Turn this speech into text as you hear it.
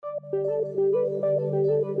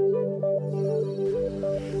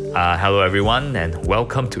Hello everyone and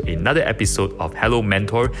welcome to another episode of Hello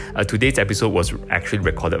Mentor. Today's episode was actually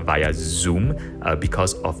recorded via Zoom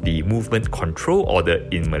because of the movement control order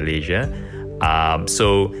in Malaysia.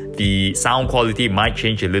 So the sound quality might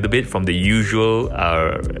change a little bit from the usual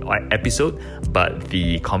episode, but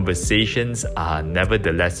the conversations are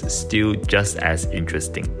nevertheless still just as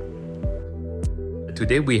interesting.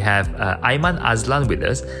 Today we have Aiman Azlan with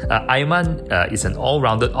us. Aiman is an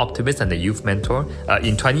all-rounded optimist and a youth mentor.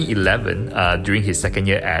 In 2011, during his second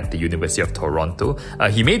year at the University of Toronto,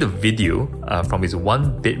 he made a video from his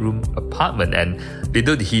one-bedroom apartment, and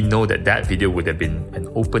little did he know that video would have been an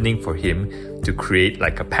opening for him to create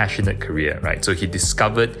like a passionate career, right? So he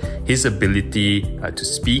discovered his ability to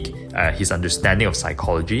speak, his understanding of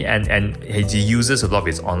psychology, and he uses a lot of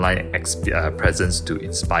his online presence to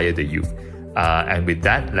inspire the youth. And with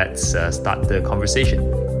that, let's start the conversation.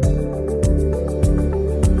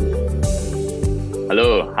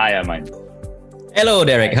 Hello, hi Aiman. Hello,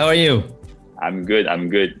 Derek. How are you? I'm good.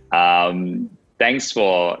 Thanks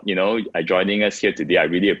for joining us here today. I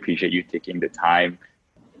really appreciate you taking the time.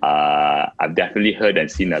 I've definitely heard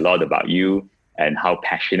and seen a lot about you and how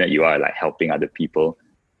passionate you are, like helping other people.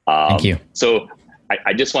 Thank you. So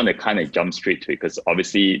I just want to kind of jump straight to it because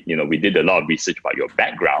obviously, we did a lot of research about your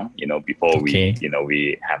background, before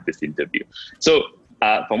we have this interview. So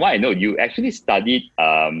from what I know, you actually studied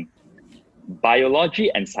biology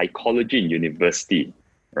and psychology in university,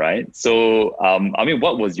 right? So,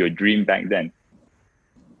 what was your dream back then?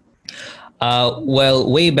 Well,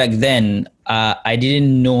 way back then, I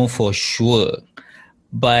didn't know for sure,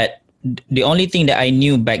 but the only thing that I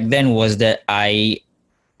knew back then was that I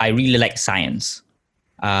really like science.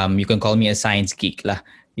 You can call me a science geek lah,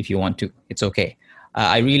 if you want to. It's okay.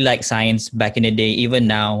 I really like science back in the day. Even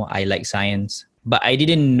now, I like science. But I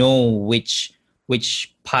didn't know which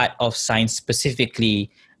part of science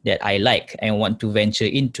specifically that I like and want to venture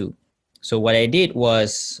into. So what I did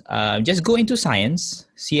was just go into science,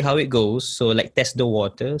 see how it goes. So like test the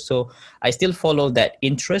water. So I still follow that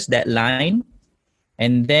interest, that line.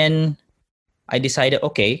 And then I decided,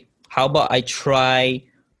 okay, how about I try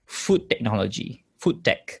food technology? Food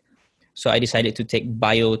tech. So I decided to take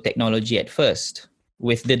biotechnology at first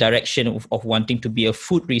with the direction of wanting to be a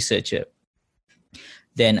food researcher.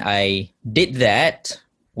 Then I did that,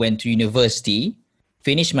 went to university,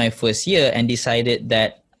 finished my first year and decided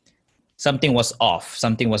that something was off,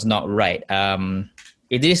 something was not right.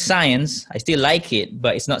 It is science, I still like it,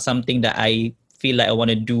 but it's not something that I feel like I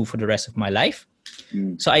want to do for the rest of my life.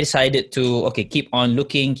 So I decided to, keep on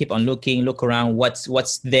looking, look around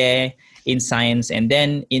what's there in science. And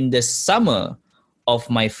then in the summer of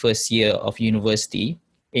my first year of university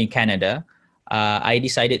in Canada, I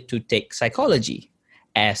decided to take psychology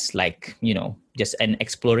as just an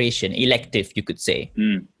exploration, elective, you could say.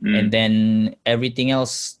 And then everything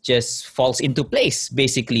else just falls into place,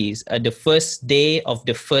 basically. The first day of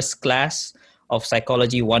the first class of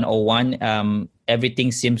Psychology 101,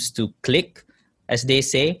 everything seems to click. As they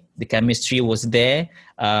say, the chemistry was there.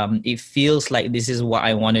 It feels like this is what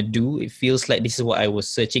I want to do. It feels like this is what I was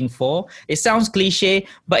searching for. It sounds cliche,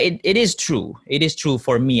 but it is true. It is true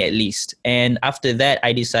for me at least. And after that,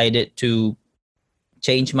 I decided to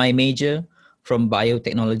change my major from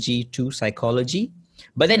biotechnology to psychology.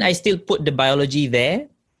 But then I still put the biology there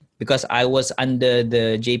because I was under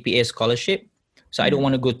the JPA scholarship. So I don't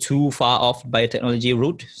want to go too far off biotechnology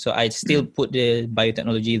route. So I still put the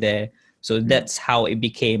biotechnology there. So that's how it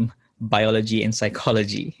became biology and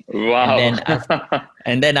psychology. Wow.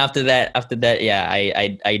 And then after that, yeah,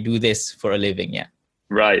 I do this for a living. Yeah.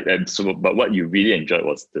 Right. And so, but what you really enjoyed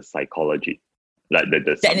was the psychology, like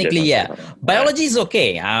the technically, yeah. Biology is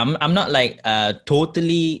okay. I'm not like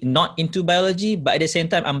totally not into biology, but at the same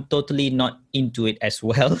time, I'm totally not into it as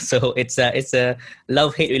well. So it's a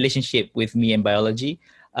love-hate relationship with me and biology.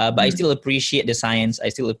 But I still appreciate the science. I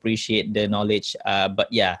still appreciate the knowledge. But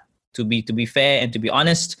yeah. To be fair and to be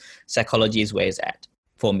honest, psychology is where it's at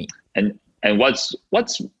for me. And what's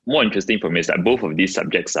more interesting for me is that both of these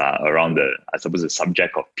subjects are around the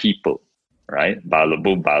subject of people, right?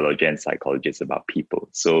 Both biology and psychology is about people.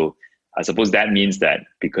 So I suppose that means that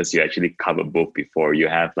because you actually covered both before, you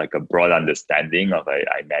have like a broad understanding of,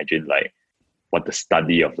 I imagine, like what the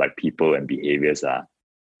study of like people and behaviors are.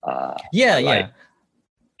 Yeah.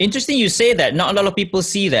 Interesting you say that. Not a lot of people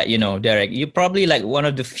see that, Derek. You're probably like one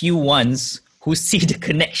of the few ones who see the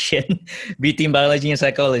connection between biology and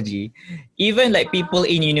psychology. Even like people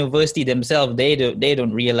in university themselves, they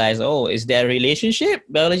don't realize, is there a relationship,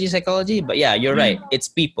 biology, psychology? But yeah, you're right. It's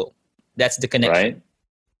people. That's the connection. Right.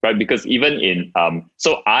 right? Because even in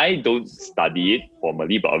so I don't study it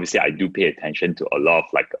formally, but obviously I do pay attention to a lot of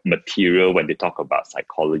like material when they talk about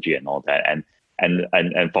psychology and all that. And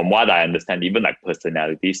from what I understand, even like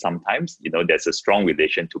personality, sometimes there's a strong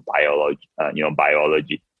relation to biology,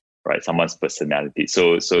 biology, right? Someone's personality.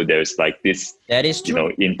 So there's like this That is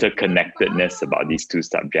true. Interconnectedness about these two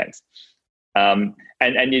subjects. And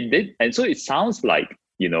it did, and so it sounds like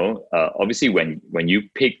obviously when you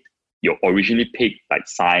originally picked like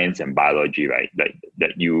science and biology, right? Like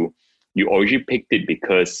that you originally picked it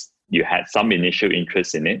because you had some initial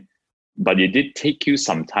interest in it, but it did take you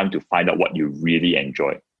some time to find out what you really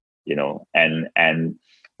enjoy, and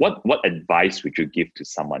what advice would you give to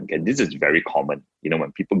someone? And this is very common,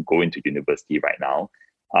 when people go into university right now,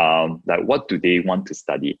 like what do they want to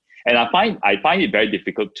study? And I find it very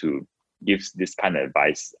difficult to give this kind of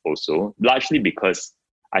advice also, largely because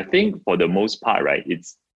I think for the most part, right,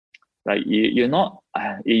 it's like you're not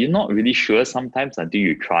really sure sometimes until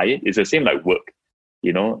you try it. It's the same like work,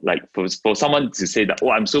 like for someone to say that,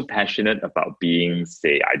 oh, I'm so passionate about being,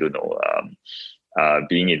 say, I don't know,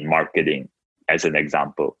 being in marketing as an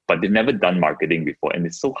example, but they've never done marketing before, and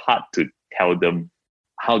it's so hard to tell them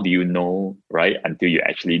how do you know, right, until you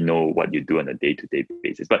actually know what you do on a day-to-day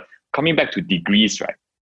basis. But coming back to degrees, right?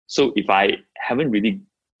 So if I haven't really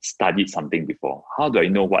studied something before, how do I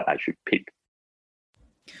know what I should pick?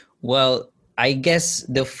 Well, I guess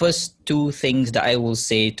the first two things that I will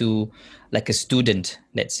say to like a student,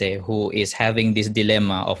 let's say, who is having this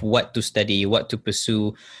dilemma of what to study, what to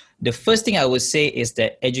pursue, the first thing I would say is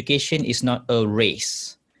that education is not a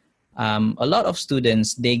race. A lot of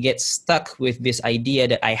students, they get stuck with this idea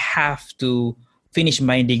that I have to finish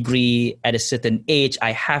my degree at a certain age.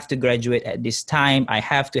 I have to graduate at this time. I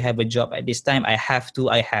have to have a job at this time. I have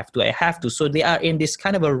to. So they are in this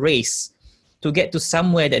kind of a race to get to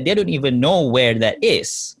somewhere that they don't even know where that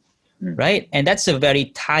is, right? And that's a very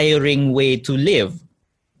tiring way to live.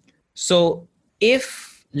 So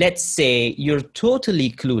if, let's say, you're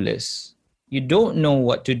totally clueless, you don't know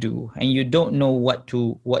what to do, and you don't know what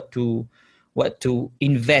to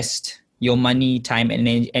invest your money, time,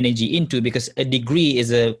 and energy into, because a degree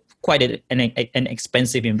is quite an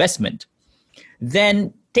expensive investment,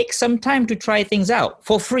 then take some time to try things out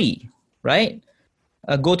for free, right?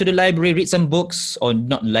 Go to the library, read some books, or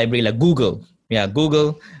not library, like Google. Yeah,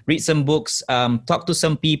 Google, read some books, talk to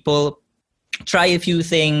some people, try a few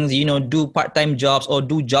things, do part-time jobs or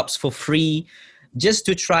do jobs for free, just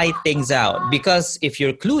to try things out. Because if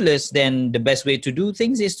you're clueless, then the best way to do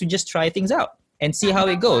things is to just try things out and see how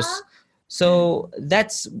it goes. So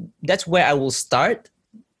that's where I will start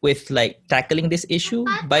with, like, tackling this issue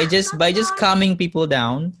by just calming people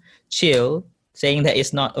down, chill, saying that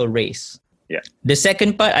it's not a race. Yeah. The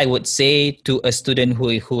second part I would say to a student who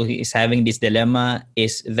is having this dilemma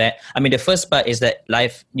is that, the first part is that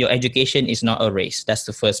your education is not a race. That's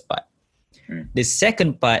the first part. The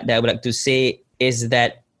second part that I would like to say is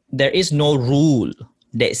that there is no rule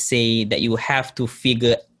that say that you have to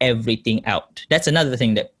figure everything out. That's another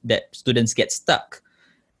thing that students get stuck.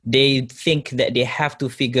 They think that they have to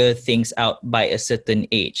figure things out by a certain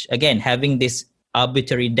age. Again, having this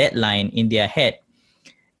arbitrary deadline in their head,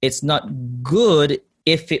 it's not good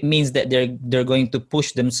if it means that they're going to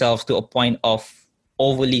push themselves to a point of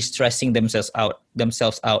overly stressing themselves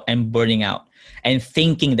out and burning out and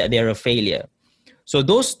thinking that they're a failure. So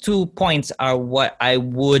those 2 points are what I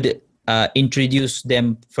would introduce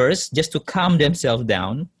them first, just to calm themselves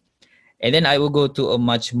down. And then I will go to a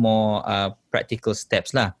much more practical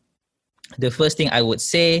steps. The first thing I would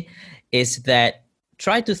say is that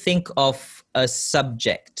try to think of a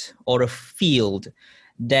subject or a field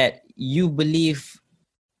that you believe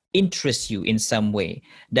interests you in some way,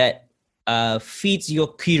 that feeds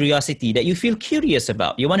your curiosity, that you feel curious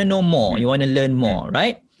about. You want to know more, you want to learn more,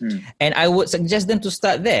 right? And I would suggest them to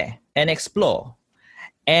start there and explore.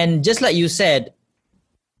 And just like you said,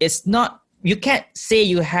 you can't say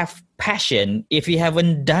you have passion if you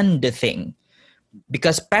haven't done the thing,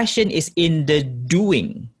 because passion is in the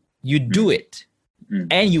doing. You do it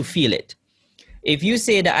and you feel it. If you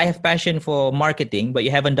say that I have passion for marketing, but you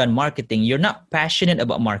haven't done marketing, you're not passionate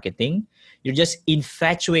about marketing. You're just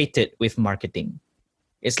infatuated with marketing.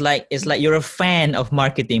 It's like you're a fan of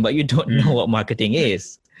marketing, but you don't know what marketing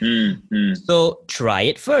is. So try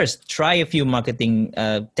it first. Try a few marketing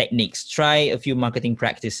techniques. Try a few marketing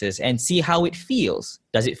practices and see how it feels.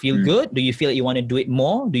 Does it feel good? Do you feel like you want to do it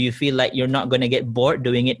more? Do you feel like you're not going to get bored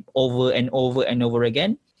doing it over and over and over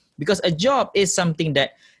again? Because a job is something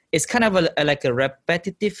that it's kind of like a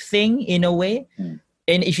repetitive thing in a way.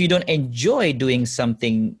 And if you don't enjoy doing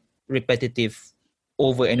something repetitive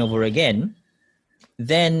over and over again,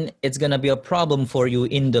 then it's going to be a problem for you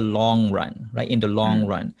in the long run, right? In the long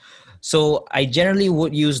run. So I generally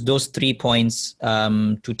would use those 3 points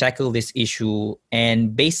to tackle this issue.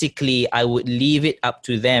 And basically, I would leave it up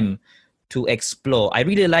to them to explore. I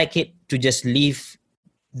really like it to just leave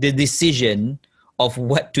the decision of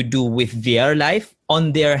what to do with their life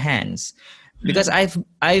on their hands. Because I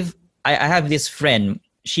have this friend,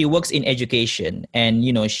 she works in education,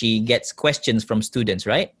 and she gets questions from students,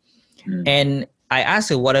 right? And I asked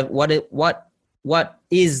her what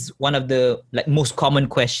is one of the most common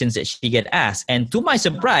questions that she get asked. And to my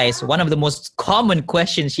surprise, one of the most common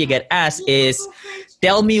questions she get asked is,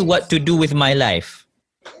 tell me what to do with my life.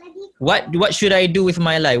 What should I do with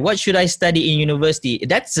my life? What should I study in university?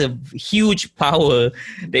 That's a huge power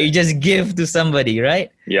that you just give to somebody, right?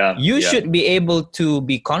 Yeah. You should be able to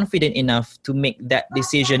be confident enough to make that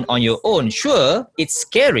decision on your own. Sure, it's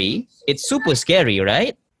scary. It's super scary,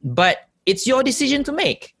 right? But it's your decision to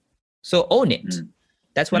make. So own it.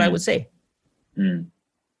 That's what I would say.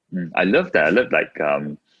 I love that. I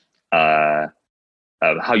love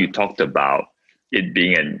how you talked about it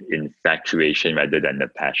being an infatuation rather than a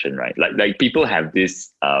passion, right? Like people have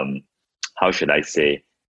this, how should I say?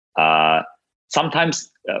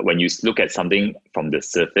 Sometimes when you look at something from the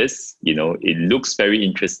surface, it looks very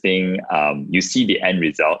interesting. You see the end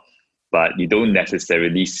result, but you don't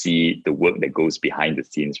necessarily see the work that goes behind the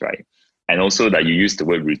scenes, right? And also that you use the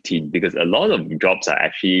word routine, because a lot of jobs are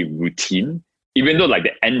actually routine, even though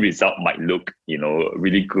the end result might look,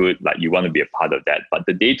 really good, like you want to be a part of that, but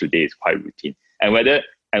the day-to-day is quite routine. And whether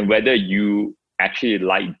you actually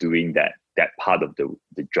like doing that part of the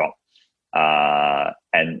job.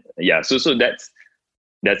 So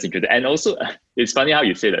that's interesting. And also it's funny how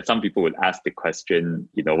you say that some people would ask the question,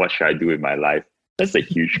 what should I do with my life? That's a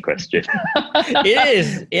huge question.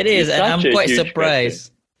 It is. And I'm quite surprised.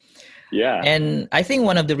 Question. Yeah. And I think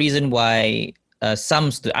one of the reasons why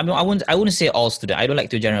some students, I wouldn't say all students, I don't like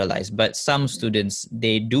to generalize, but some students,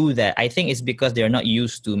 they do that. I think it's because they're not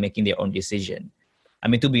used to making their own decision. I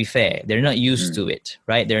mean, to be fair, they're not used to it,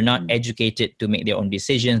 right? They're not educated to make their own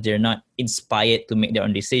decisions. They're not inspired to make their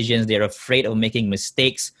own decisions. They're afraid of making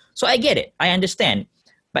mistakes. So I get it. I understand.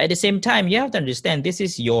 But at the same time, you have to understand this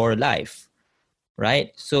is your life,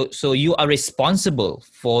 right? So you are responsible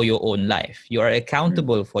for your own life. You are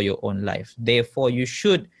accountable for your own life. Therefore, you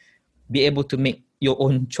should be able to make your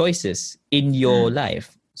own choices in your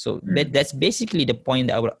life. So that's basically the point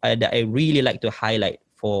that I really like to highlight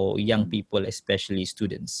for young people, especially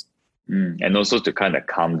students. And also to kind of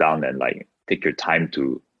calm down and take your time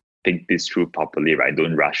to think this through properly, right?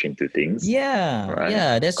 Don't rush into things. Yeah, right?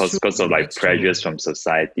 Yeah, that's true. Because of pressures from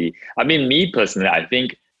society. I mean, me personally, I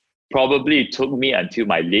think probably it took me until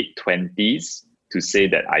my late 20s to say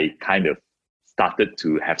that I kind of started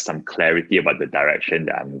to have some clarity about the direction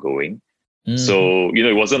that I'm going. So,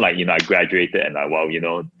 it wasn't like, I graduated and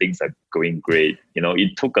things are going great.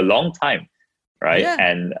 It took a long time, right? Yeah.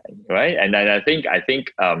 And I think,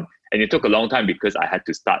 and it took a long time because I had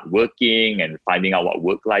to start working and finding out what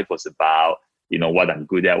work life was about, what I'm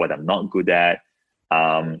good at, what I'm not good at.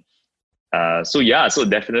 So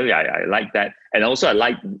definitely I like that. And also I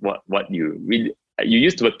like what you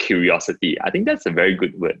used the word curiosity. I think that's a very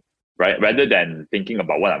good word, right? Rather than thinking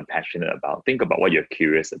about what I'm passionate about, think about what you're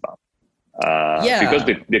curious about. Because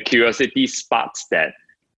the curiosity sparks that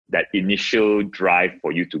initial drive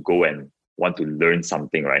for you to go and want to learn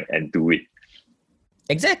something, right? And do it.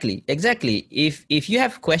 Exactly. If you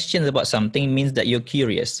have questions about something, it means that you're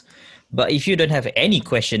curious. But if you don't have any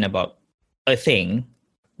question about a thing,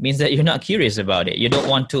 it means that you're not curious about it. You don't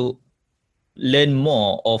want to learn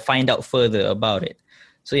more or find out further about it.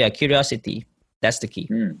 So curiosity, that's the key.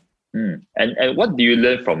 And what do you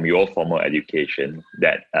learn from your formal education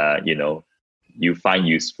that you find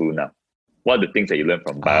useful now? What are the things that you learn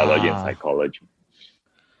from biology and psychology?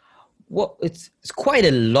 Well, it's quite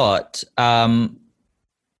a lot.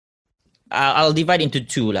 I'll divide into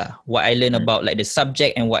two lah. What I learn about the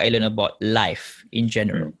subject and what I learn about life in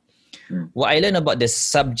general. What I learn about the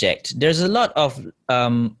subject, there's a lot of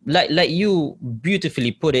like you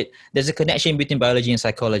beautifully put it. There's a connection between biology and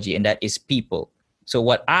psychology, and that is people. So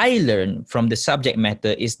what I learned from the subject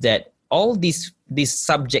matter is that all these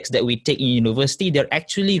subjects that we take in university, they're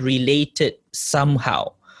actually related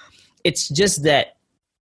somehow. It's just that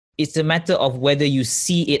it's a matter of whether you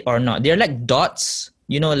see it or not. They're like dots,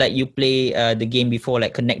 like you play the game before,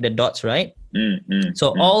 like connect the dots, right?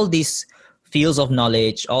 All these fields of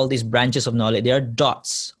knowledge, all these branches of knowledge, they are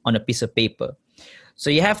dots on a piece of paper. So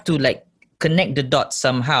you have to connect the dots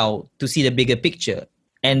somehow to see the bigger picture.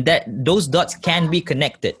 and that those dots can be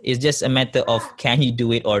connected. It's just a matter of, can you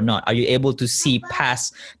do it or not? Are you able to see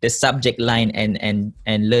past the subject line and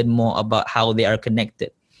learn more about how they are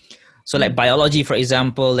connected? So like biology, for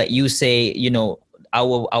example, like you say, you know,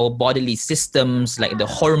 our bodily systems, like the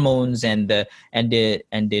hormones and the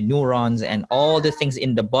neurons and all the things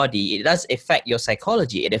in the body, it does affect your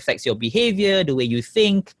psychology. It affects your behavior, the way you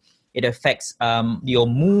think. It affects your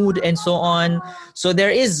mood and so on. So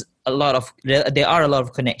there are a lot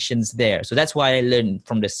of connections there. So that's why I learned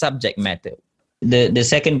from the subject matter. The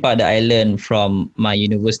second part that I learned from my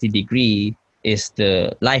university degree is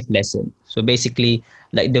the life lesson. So basically,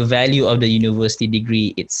 like the value of the university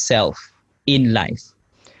degree itself in life.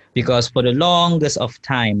 Because for the longest of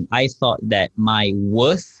time, I thought that my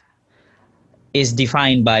worth is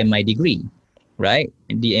defined by my degree, right?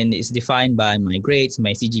 And it's defined by my grades,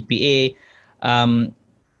 my CGPA.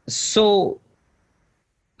 So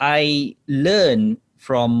I learned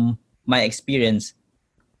from my experience,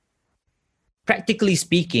 practically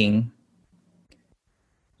speaking,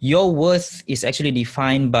 your worth is actually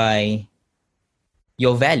defined by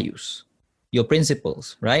your values, your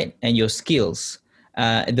principles, right? And your skills,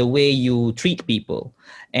 the way you treat people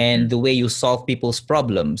and the way you solve people's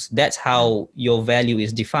problems. That's how your value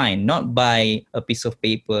is defined, not by a piece of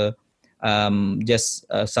paper, just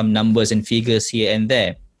some numbers and figures here and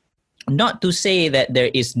there. Not to say that there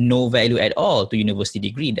is no value at all to university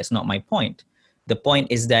degree. That's not my point. The point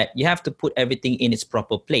is that you have to put everything in its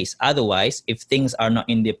proper place. Otherwise, if things are not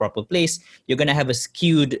in the proper place, you're going to have a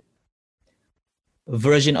skewed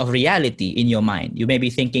version of reality in your mind. You may be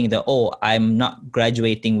thinking that, oh, I'm not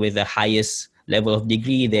graduating with the highest level of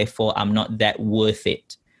degree, therefore I'm not that worth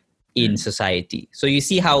it in society. So you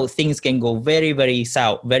see how things can go very, very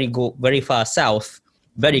south, very far south,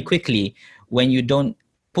 very quickly when you don't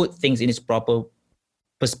put things in its proper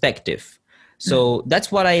perspective. So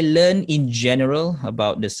that's what I learned in general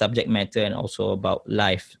about the subject matter and also about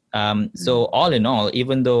life. So all in all,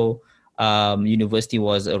 even though university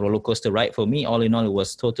was a roller coaster ride for me, all in all, it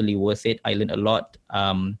was totally worth it. I learned a lot.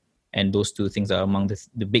 And those two things are among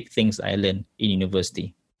the big things I learned in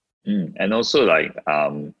university. And also like,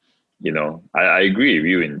 I agree with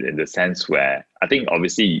you in the sense where I think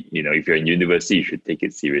obviously, if you're in university, you should take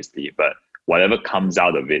it seriously, but whatever comes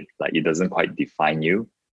out of it, like it doesn't quite define you.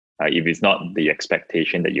 If it's not the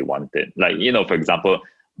expectation that you wanted. Like, for example,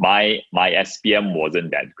 my SPM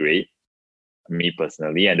wasn't that great, me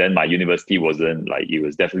personally, and then my university wasn't like, it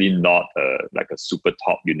was definitely not like a super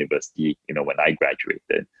top university, when I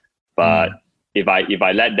graduated. But if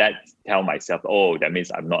I let that tell myself, oh, that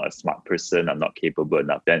means I'm not a smart person, I'm not capable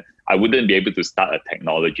enough, then I wouldn't be able to start a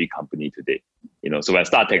technology company today. So when I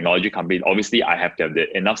start a technology company, obviously I have to have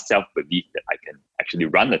enough self-belief that I can actually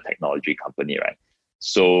run a technology company, right?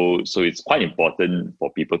 So it's quite important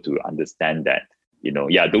for people to understand that,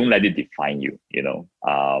 don't let it define you,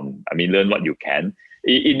 learn what you can.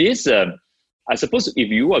 It is, I suppose if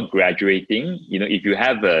you are graduating, if you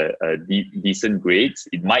have decent grades,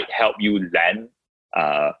 it might help you land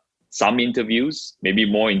some interviews, maybe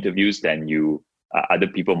more interviews than other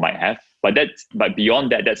people might have. But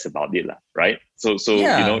beyond that, that's about it, right? So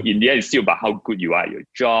Yeah. In the end, it's still about how good you are at your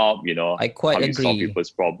job, I quite how you agree. solve people's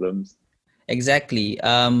problems. Exactly.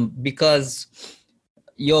 Because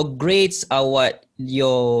your grades are what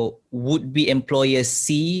your would-be employers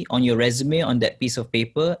see on your resume on that piece of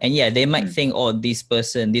paper. And yeah, they might think, oh, this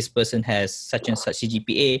person has such and such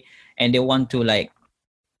CGPA, and they want to like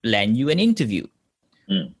land you an interview.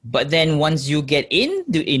 But then once you get in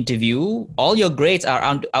the interview, all your grades are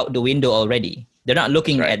out the window already. They're not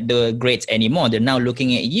looking at the grades anymore. They're now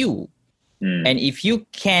looking at you. And if you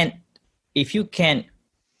can't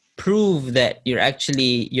prove that you're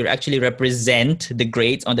actually represent the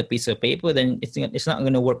grades on the piece of paper, then it's not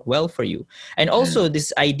going to work well for you. And also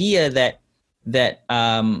this idea that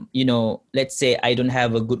let's say I don't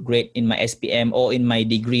have a good grade in my SPM or in my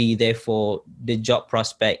degree, therefore the job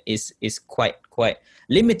prospect is quite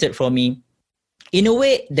limited for me. In a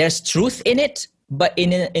way, there's truth in it, but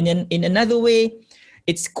in another way,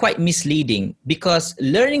 it's quite misleading, because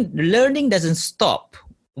learning doesn't stop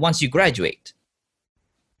once you graduate.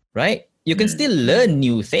 Right? You can still learn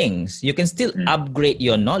new things. You can still upgrade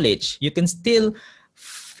your knowledge. You can still,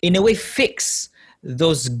 in a way, fix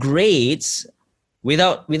those grades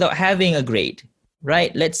without having a grade,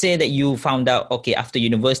 right? Let's say that you found out, okay, after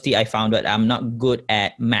university, I found out I'm not good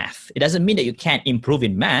at math. It doesn't mean that you can't improve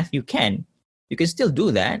in math. You can still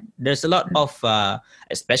do that. There's a lot of,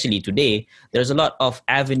 especially today, there's a lot of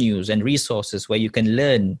avenues and resources where you can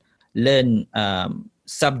learn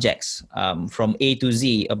subjects from A to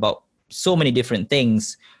Z about so many different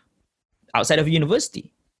things outside of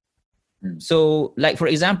university. So, like, for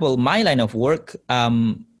example, my line of work,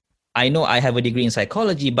 I know I have a degree in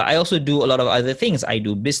psychology, but I also do a lot of other things. I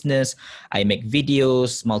do business, I make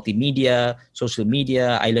videos, multimedia, social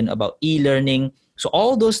media, I learn about e-learning. So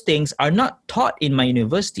all those things are not taught in my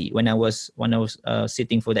university when I was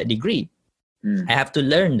sitting for that degree. I have to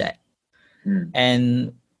learn that.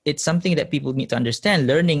 And it's something that people need to understand.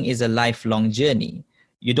 Learning is a lifelong journey.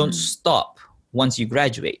 You don't stop once you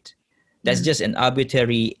graduate. That's just an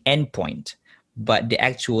arbitrary endpoint. But the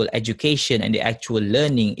actual education and the actual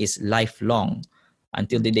learning is lifelong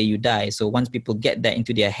until the day you die. So once people get that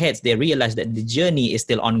into their heads, they realize that the journey is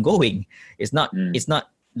still ongoing. It's not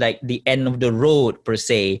like the end of the road per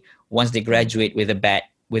se once they graduate with a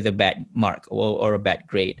bad mark or a bad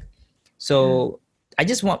grade. So I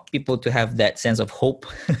just want people to have that sense of hope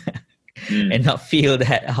and not feel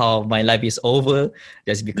that how my life is over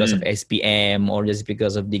just because of SPM or just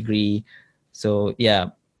because of degree. So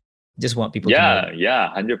yeah, just want people to know.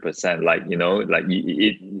 100%. Like, like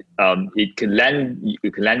it can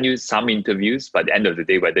land you some interviews, but at the end of the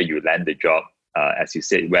day, whether you land the job, as you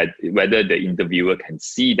said, whether the interviewer can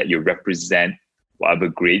see that you represent whatever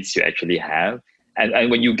grades you actually have.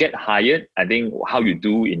 And when you get hired, I think how you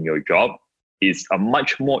do in your job is a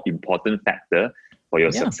much more important factor for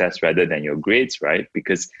your success rather than your grades, right?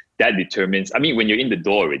 Because that determines, when you're in the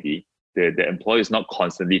door already, the employer is not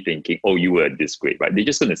constantly thinking, oh, you were this great, right? They're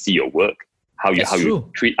just going to see your work, how you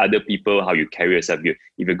treat other people, how you carry yourself. If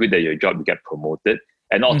you're good at your job, you get promoted.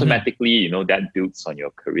 And automatically, that builds on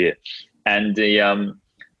your career. And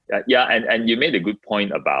and you made a good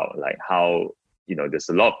point about like how, there's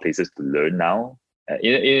a lot of places to learn now.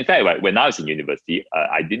 In fact, right, when I was in university,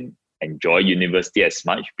 I didn't enjoy university as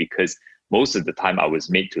much because most of the time I was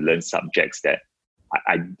made to learn subjects that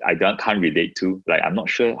I can't relate to. Like, I'm not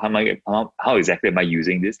sure how exactly am I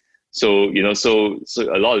using this. So, so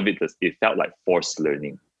a lot of it felt like forced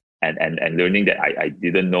learning and learning that I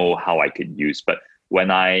didn't know how I could use. But when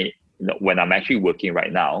I'm actually working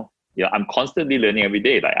right now, I'm constantly learning every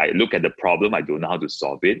day. Like, I look at the problem, I don't know how to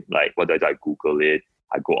solve it. Like, what do I Google it?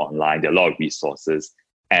 I go online, there are a lot of resources,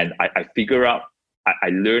 and I figure out, I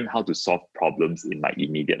learn how to solve problems in my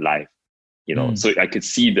immediate life. So I could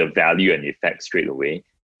see the value and effect straight away.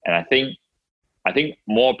 And I think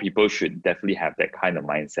more people should definitely have that kind of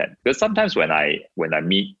mindset, because sometimes when I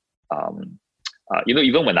meet,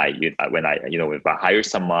 even when if I hire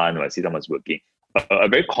someone or I see someone's working, a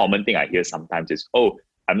very common thing I hear sometimes is, oh,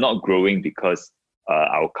 I'm not growing because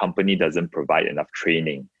our company doesn't provide enough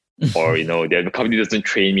training, or the company doesn't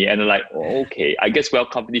train me. And they're like, oh, okay, I guess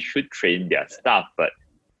companies should train their staff, but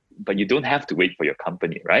you don't have to wait for your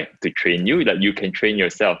company, right, to train you. That you can train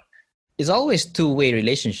yourself. It's always two-way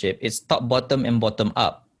relationship. It's top bottom and bottom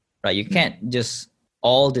up, right? You can't just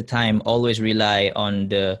all the time always rely on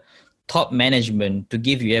the top management to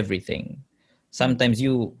give you everything. Sometimes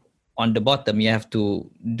you on the bottom, you have to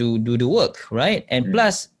do the work, right? And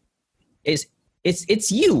plus, it's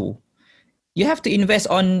you. You have to invest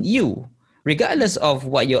on you, regardless of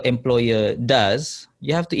what your employer does.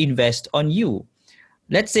 You have to invest on you.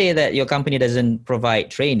 Let's say that your company doesn't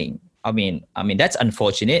provide training. I mean that's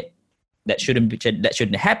unfortunate. That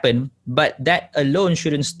shouldn't happen. But that alone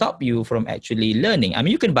shouldn't stop you from actually learning.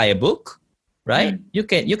 You can buy a book, right? You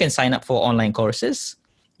can sign up for online courses.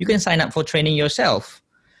 You can sign up for training yourself.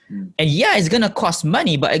 And it's gonna cost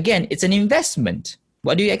money, but again, it's an investment.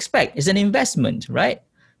 What do you expect? It's an investment, right?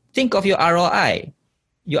 Think of your ROI.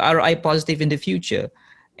 Your ROI positive in the future.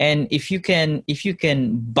 And if you can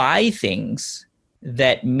buy things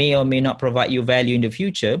that may or may not provide you value in the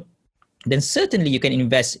future, then certainly you can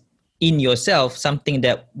invest in yourself something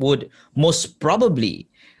that would most probably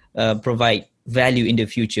provide value in the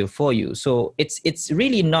future for you. So it's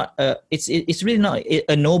really not a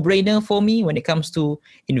no-brainer for me when it comes to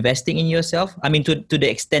investing in yourself. To the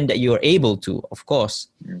extent that you are able to, of course,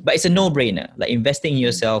 but it's a no-brainer. Like investing in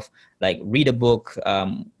yourself, like read a book,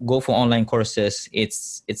 go for online courses.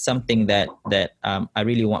 It's something that I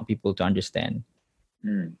really want people to understand.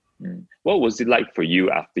 What was it like for you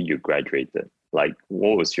after you graduated? Like,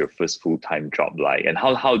 what was your first full-time job like? And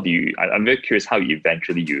how do you, I'm very curious how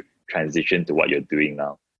eventually you transition to what you're doing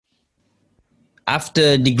now.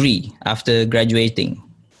 After graduating,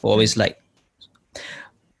 always like,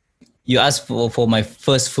 you asked for my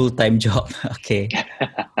first full-time job. Okay.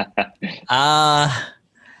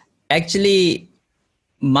 Actually,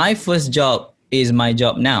 my first job is my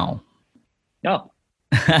job now. No.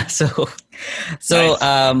 So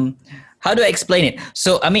Nice. How do I explain it?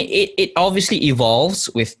 So, it obviously evolves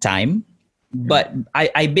with time, but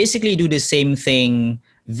I basically do the same thing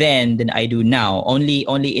then than I do now, only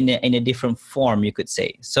in a different form, you could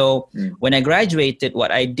say. So when I graduated,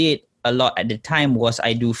 what I did a lot at the time was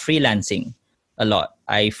I do freelancing a lot.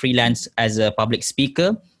 I freelance as a public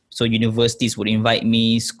speaker. So universities would invite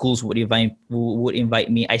me, schools would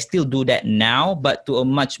invite me. I still do that now, but to a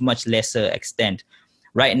much lesser extent.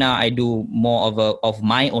 Right now, I do more of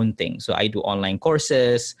my own thing. So I do online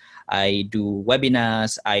courses, I do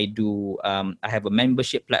webinars, I have a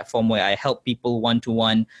membership platform where I help people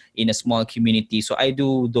one-to-one in a small community. So I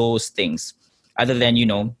do those things, other than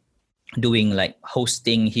doing like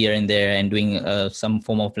hosting here and there and doing some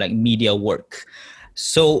form of like media work.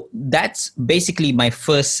 So that's basically my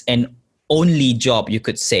first and only job, you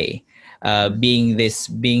could say, being this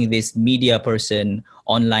media person,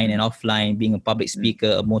 online and offline, being a public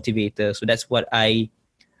speaker, a motivator. So that's what I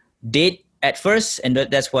did at first, and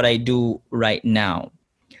that's what I do right now.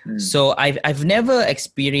 So I've never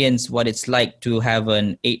experienced what it's like to have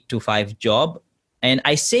an 8 to 5 job, and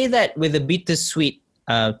I say that with a bittersweet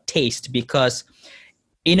taste, because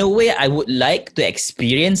in a way I would like to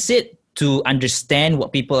experience it to understand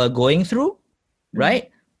what people are going through,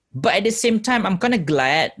 right? But at the same time, I'm kind of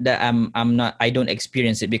glad that I don't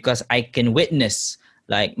experience it, because I can witness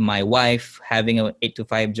like my wife having an 8 to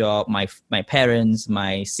 5 job, my parents,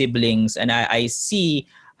 my siblings, and I see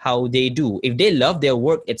how they do. If they love their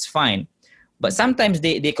work, it's fine. But sometimes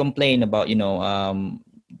they complain about,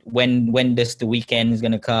 when does the weekend is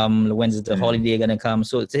gonna come, when's the holiday gonna come.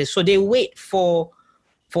 So they wait for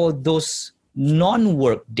those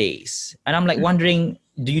non-work days, and I'm like wondering,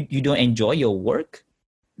 you don't enjoy your work?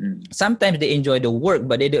 Sometimes they enjoy the work,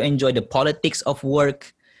 but they don't enjoy the politics of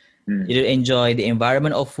work. You don't enjoy the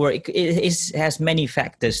environment of work. It has many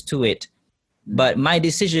factors to it. But my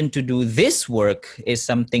decision to do this work is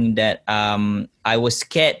something that I was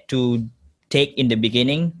scared to take in the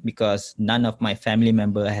beginning, because none of my family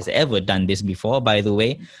member has ever done this before, by the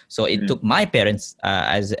way. So it took my parents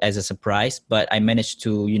as a surprise, but I managed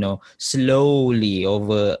to, slowly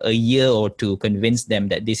over a year or two convince them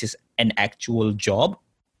that this is an actual job.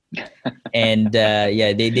 And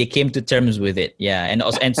they came to terms with it. Yeah.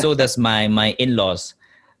 And so does my in-laws.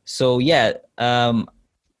 So yeah,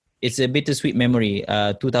 it's a bittersweet memory.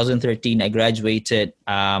 2013, I graduated.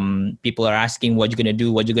 People are asking, what you gonna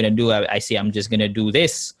do? I say, I'm just gonna do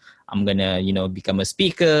this. I'm gonna, become a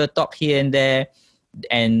speaker, talk here and there.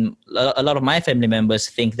 And a lot of my family members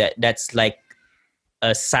think that that's like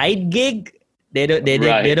a side gig. They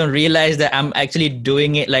don't realize that I'm actually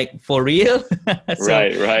doing it like for real. So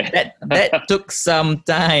right. That took some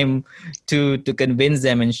time to convince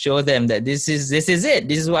them and show them that this is it.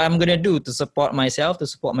 This is what I'm gonna do to support myself, to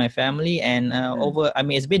support my family. And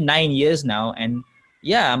it's been 9 years now, and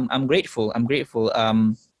yeah, I'm grateful.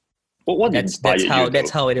 What inspired you?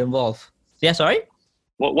 That's how it evolved. Yeah, sorry.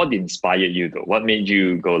 What inspired you though? What made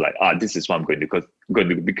you go like, this is what I'm going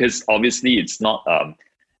to do? Because obviously it's not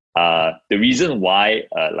the reason why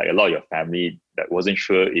like a lot of your family that wasn't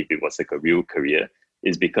sure if it was like a real career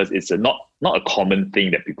is because it's not a common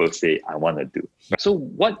thing that people say, I want to do. So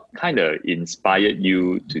what kind of inspired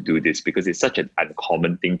you to do this? Because it's such an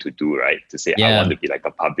uncommon thing to do, right? To say, I want to be like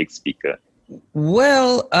a public speaker.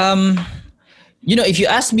 Well, if you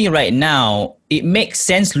ask me right now, it makes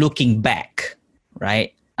sense looking back,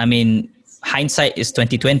 right? I mean, hindsight is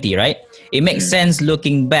 2020, right? It makes sense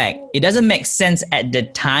looking back. It doesn't make sense at the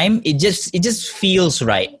time. It just feels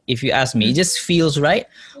right. If you ask me, it just feels right.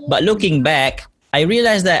 But looking back, I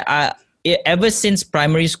realized that ever since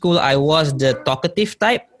primary school, I was the talkative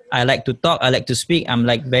type. I like to talk. I like to speak. I'm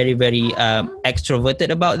like very, very extroverted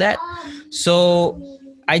about that. So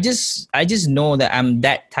I just know that I'm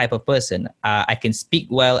that type of person. I can speak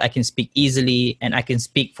well. I can speak easily, and I can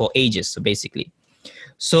speak for ages. So basically.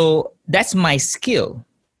 So that's my skill.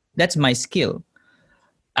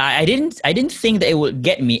 I didn't think that it would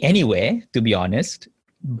get me anywhere, to be honest,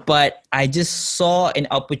 but I just saw an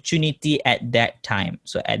opportunity at that time.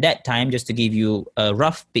 So at that time, just to give you a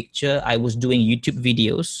rough picture, I was doing YouTube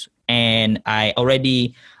videos, and I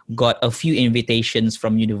already got a few invitations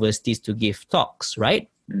from universities to give talks, right?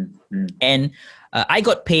 And I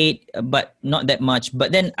got paid, but not that much.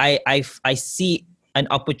 But then I see an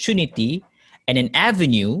opportunity and an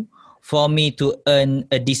avenue for me to earn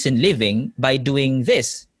a decent living by doing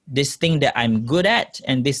this thing that I'm good at,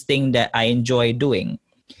 and this thing that I enjoy doing.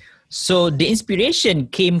 So the inspiration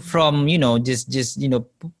came from, just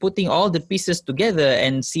putting all the pieces together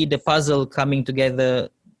and see the puzzle coming together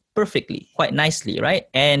perfectly, quite nicely, right?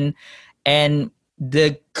 And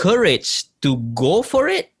the courage to go for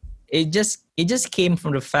it, it just came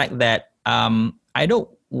from the fact that I don't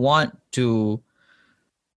want to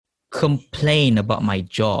complain about my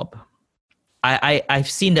job. I've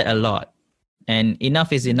seen that a lot, and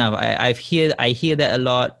enough is enough. I hear that a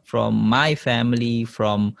lot from my family,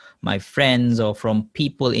 from my friends, or from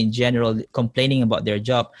people in general complaining about their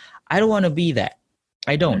job. I don't want to be that.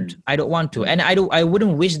 I don't want to, and I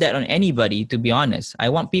wouldn't wish that on anybody, to be honest. I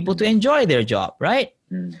want people to enjoy their job, right?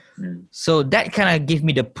 So that kind of gives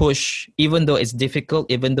me the push, even though it's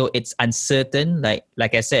difficult, even though it's uncertain.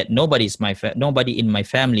 Like I said, nobody in my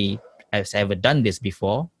family has ever done this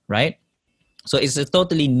before, right? So it's a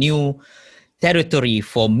totally new territory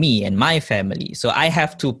for me and my family. So I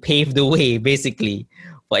have to pave the way, basically,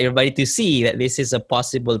 for everybody to see that this is a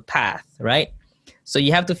possible path, right? So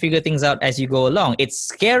you have to figure things out as you go along. It's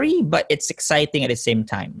scary, but it's exciting at the same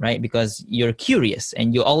time, right? Because you're curious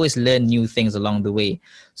and you always learn new things along the way.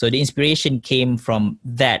 So the inspiration came from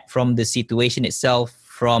that, from the situation itself,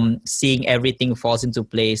 from seeing everything falls into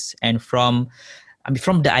place, and from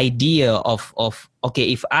the idea of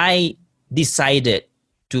okay, if I decided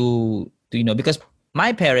to because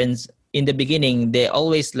my parents in the beginning, they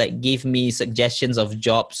always like give me suggestions of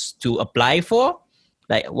jobs to apply for.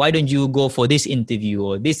 Like, why don't you go for this interview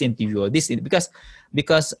or this interview or this?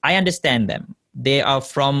 Because I understand them. They are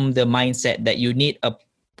from the mindset that you need a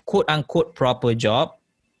quote unquote proper job,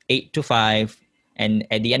 8 to 5. And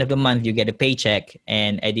at the end of the month, you get a paycheck.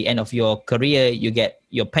 And at the end of your career, you get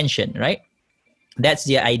your pension, right? That's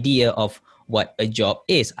the idea of what a job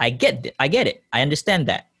is. I get it. I understand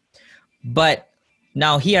that. But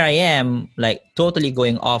now here I am, like totally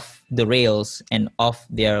going off the rails and off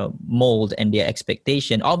their mold and their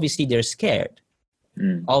expectation. Obviously, they're scared.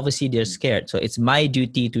 So it's my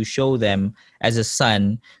duty to show them, as a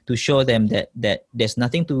son, to show them that there's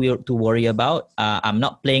nothing to worry about. I'm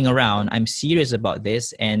not playing around. I'm serious about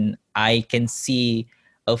this, and I can see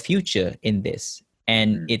a future in this.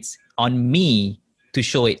 And it's on me to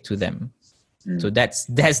show it to them. So that's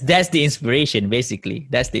the inspiration, basically.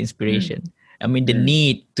 That's the inspiration. I mean, the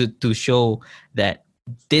need to show that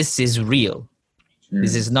this is real.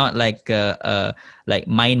 This is not like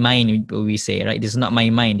mind, we say, right? This is not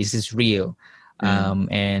my mind. This is real.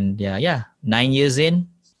 And 9 years in,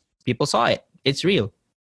 people saw it. It's real.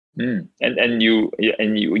 And you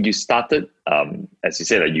started, as you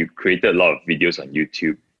said, like you created a lot of videos on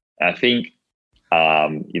YouTube. And I think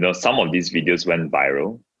some of these videos went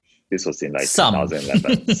viral. This was in like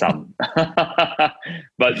 2011. Some,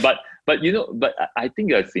 but I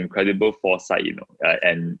think that's incredible foresight.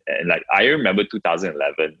 And like I remember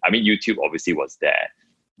 2011. I mean, YouTube obviously was there,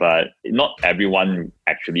 but not everyone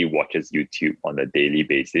actually watches YouTube on a daily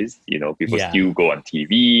basis. People still go on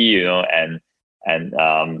TV. And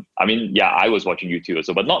I mean, I was watching YouTube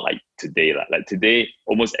also, but not like today. Like today,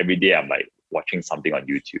 almost every day I'm like watching something on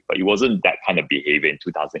YouTube, but it wasn't that kind of behavior in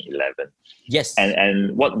 2011. Yes.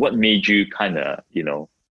 And what made you kind of,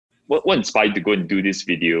 what inspired you to go and do this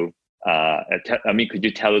video? Could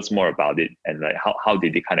you tell us more about it, and like how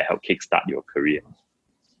did it kind of help kickstart your career?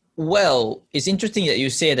 Well, it's interesting that you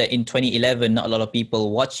say that in 2011, not a lot of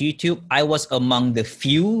people watch YouTube. I was among the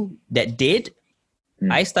few that did.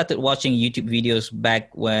 I started watching YouTube videos back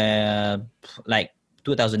when, like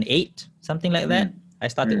 2008, something like that. I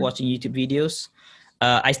started watching YouTube videos.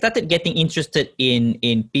 I started getting interested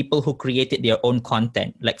in people who created their own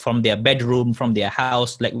content, like from their bedroom, from their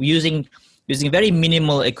house, like using very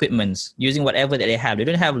minimal equipments, using whatever that they have. They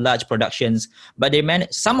don't have large productions, but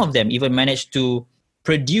some of them even managed to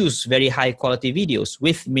produce very high quality videos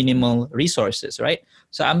with minimal resources, right?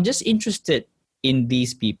 So I'm just interested in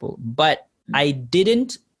these people, but I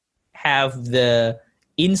didn't have the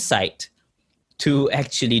insight to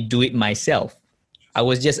actually do it myself. I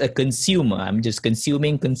was just a consumer. I'm just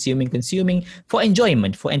consuming for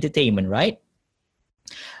enjoyment, for entertainment, right?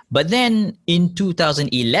 But then in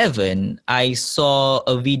 2011, I saw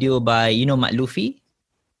a video by, Mat Luffy,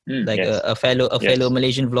 a fellow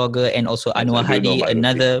Malaysian vlogger, and also Anwar Hadi,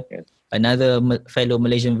 another fellow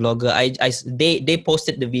Malaysian vlogger. They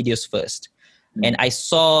posted the videos first. And I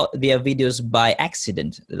saw their videos by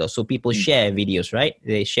accident. So people share videos, right?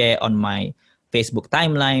 They share on my Facebook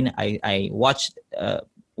timeline. I watched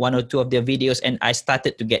one or two of their videos, and I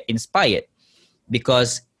started to get inspired,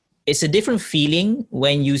 because it's a different feeling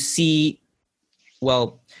when you see,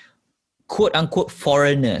 well, quote unquote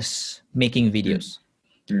foreigners making videos.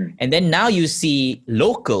 And then now you see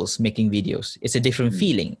locals making videos. It's a different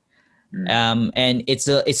feeling. And it's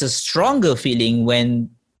a stronger feeling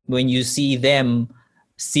when you see them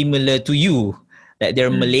similar to you, that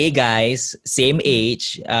they're Malay guys, same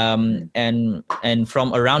age, and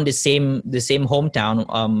from around the same hometown.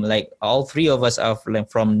 Like all three of us are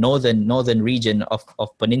from northern region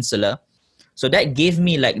of Peninsula, So that gave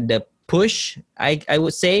me like the push, I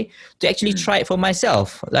would say, to actually try it for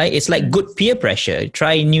myself. Right? It's like good peer pressure.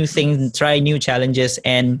 Try new things, try new challenges.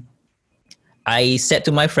 And I said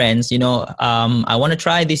to my friends, I want to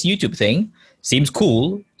try this YouTube thing. Seems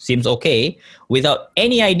cool, seems okay, without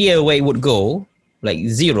any idea where it would go, like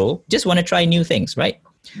zero. Just want to try new things, right?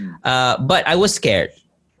 But I was scared.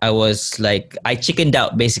 I chickened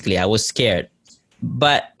out, basically. I was scared.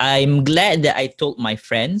 But I'm glad that I told my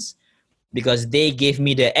friends, because they gave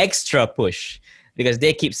me the extra push. Because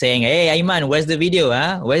they keep saying, "Hey, Aiman, where's the video?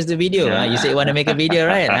 Huh? Where's the video? Huh? You say you want to make a video,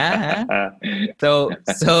 right? Huh? So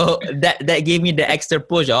that gave me the extra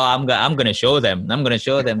push. Oh, I'm gonna show them.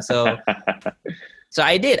 So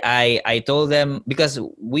I did. I told them, because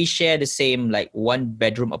we share the same like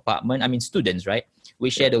 1-bedroom apartment. I mean, students, right? We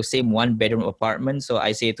share the same 1-bedroom apartment. So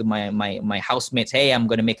I say to my housemates, "Hey, I'm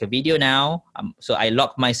gonna make a video now." So I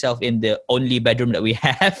lock myself in the only bedroom that we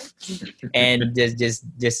have, and just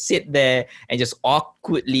sit there and just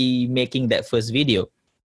awkwardly making that first video.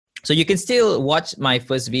 So you can still watch my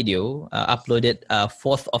first video, uploaded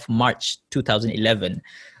 4th of March 2011.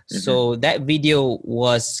 So that video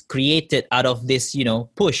was created out of this,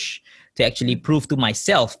 push to actually prove to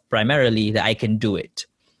myself primarily that I can do it,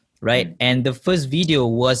 right? And the first video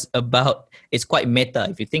was about, it's quite meta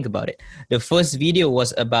if you think about it. The first video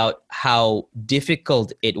was about how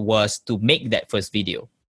difficult it was to make that first video.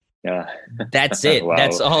 Yeah. That's it. Wow.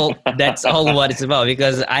 That's all what it's about,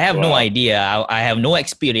 because I have no idea. I have no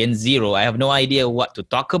experience, zero. I have no idea what to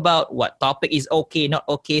talk about, what topic is okay, not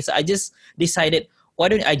okay. So I just decided, why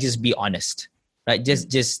don't I just be honest, right? Just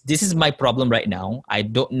this is my problem right now. I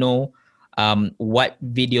don't know what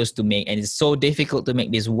videos to make, and it's so difficult to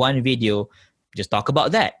make this one video. Just talk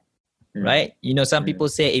about that, right? Some people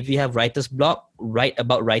say if you have writer's block, write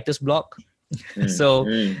about writer's block. So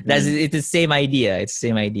it's the same idea. It's the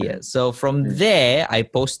same idea. So from there, I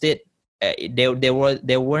posted.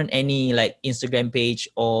 There weren't any like Instagram page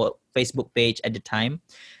or Facebook page at the time.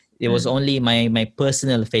 It was only my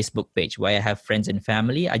personal Facebook page where I have friends and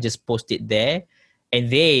family. I just posted there, and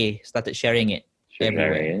they started sharing it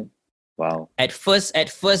everywhere. Wow. At first,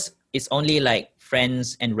 it's only like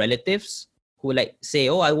friends and relatives who like say,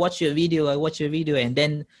 "Oh, I watch your video," and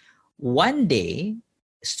then one day,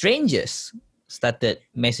 strangers started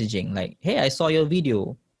messaging like, "Hey, I saw your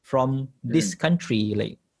video from this country."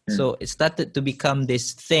 So it started to become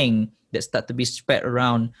this thing that started to be spread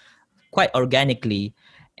around quite organically.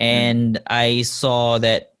 And I saw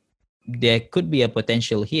that there could be a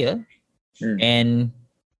potential here, and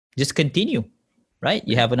just continue, right?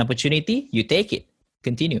 You have an opportunity, you take it,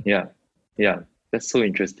 continue. Yeah. That's so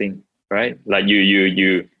interesting, right? Like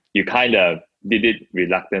you kind of did it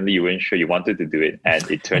reluctantly. You weren't sure you wanted to do it, and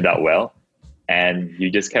it turned out well, and you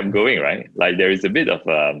just kept going, right? Like there is a bit of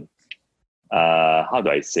how do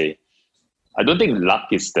I say? I don't think luck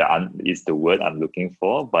is the word I'm looking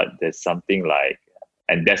for, but there's something like.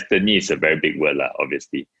 And destiny is a very big word,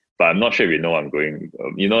 obviously. But I'm not sure if you know where I'm going.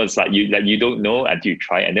 It's like you don't know until you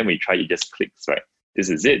try, and then when you try, it just clicks, right? This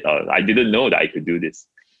is it. Or I didn't know that I could do this.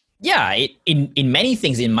 Yeah, in many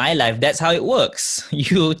things in my life, that's how it works.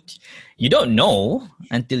 You don't know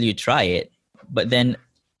until you try it. But then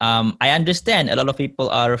I understand a lot of people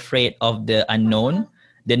are afraid of the unknown.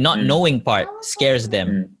 The not knowing part scares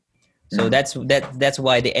them. So that's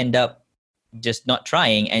why they end up just not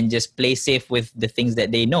trying and just play safe with the things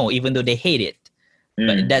that they know, even though they hate it.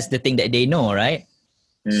 But that's the thing that they know, right?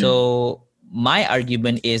 So my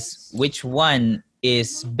argument is, which one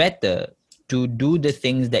is better, to do the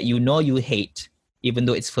things that you know you hate, even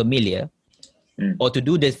though it's familiar, or to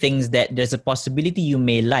do the things that there's a possibility you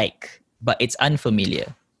may like, but it's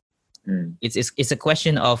unfamiliar? It's a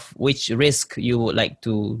question of which risk you would like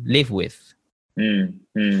to live with.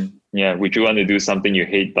 Yeah, would you want to do something you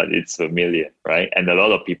hate but it's familiar, right? And a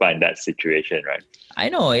lot of people are in that situation, right? I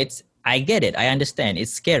know, I get it, I understand,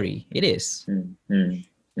 it's scary, it is. And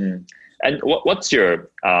what's your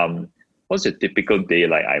typical day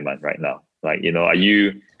like, Aiman, right now? Like, are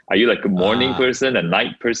you like a morning person, a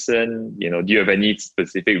night person? Do you have any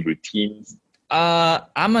specific routines?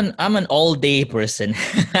 I'm an all day person.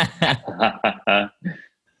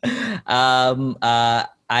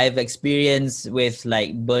 I've experienced with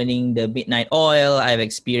like burning the midnight oil. I've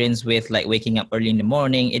experienced with like waking up early in the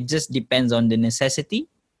morning. It just depends on the necessity.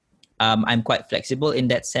 I'm quite flexible in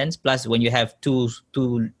that sense. Plus, when you have two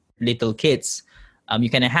little kids, you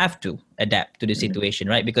kind of have to adapt to the situation,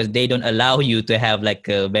 right? Because they don't allow you to have like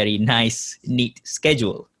a very nice, neat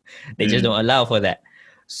schedule. They just don't allow for that.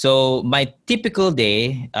 So my typical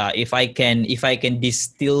day, if I can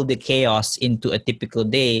distill the chaos into a typical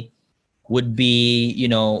day, would be,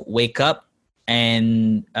 wake up,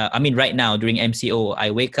 and I mean, right now during MCO, I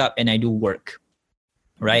wake up and I do work.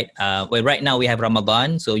 Right. Well, right now we have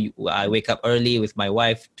Ramadan, so I wake up early with my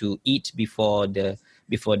wife to eat before the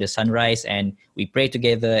sunrise, and we pray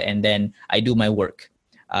together, and then I do my work.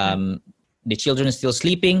 The children are still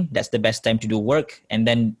sleeping. That's the best time to do work, and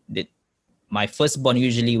then my firstborn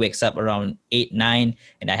usually wakes up around 8-9,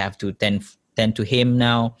 and I have to tend to him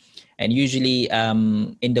now. And usually,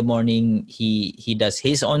 in the morning, he does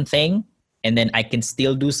his own thing, and then I can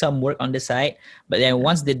still do some work on the side. But then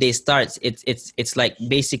once the day starts, it's like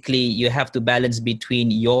basically you have to balance between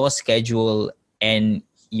your schedule and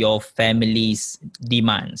your family's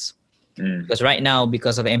demands. Because right now,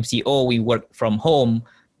 because of MCO, we work from home.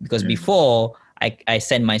 Because before I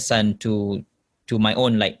send my son to my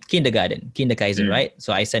own like kindergarten, right?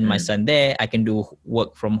 So I send my son there. I can do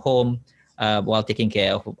work from home while taking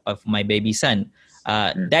care of my baby son.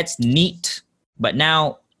 That's neat, but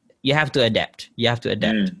now you have to adapt.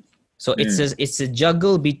 So it's a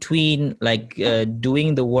juggle between like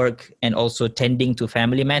doing the work and also tending to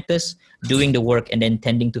family matters, doing the work and then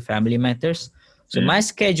tending to family matters. So my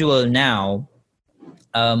schedule now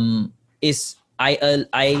is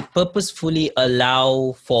I purposefully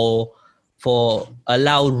allow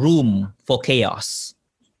room for chaos.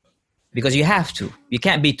 Because you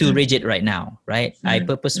can't be too rigid right now, right? I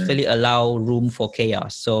purposefully allow room for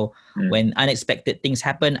chaos. So when unexpected things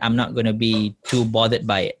happen, I'm not going to be too bothered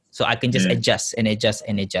by it. So I can just adjust,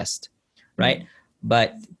 right?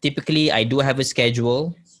 But typically I do have a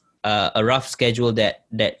schedule, a rough schedule that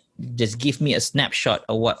just give me a snapshot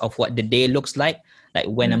of what the day looks like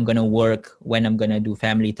when I'm going to work, when I'm going to do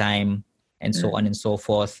family time, and so on and so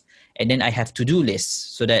forth. And then I have to-do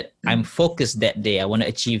lists so that I'm focused that day. I want to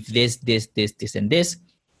achieve this, and this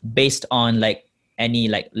based on like any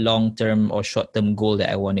like long-term or short-term goal that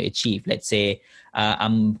I want to achieve. Let's say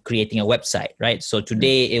I'm creating a website, right? So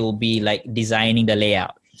today it will be like designing the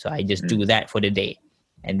layout. So I just do that for the day.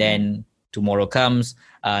 And then tomorrow comes,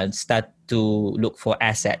 start to look for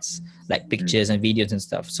assets like pictures and videos and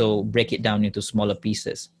stuff. So break it down into smaller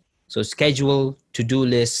pieces. So schedule, to-do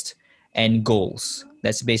list, and goals.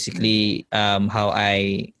 That's basically how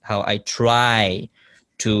I try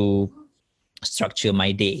to structure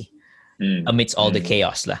my day amidst all the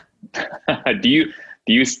chaos lah. Do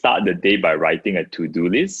you start the day by writing a to-do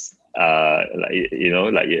list? Do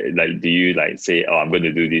you like say, oh, I'm going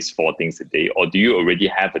to do these 4 things a day, or do you already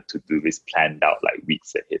have a to-do list planned out like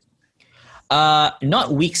weeks ahead?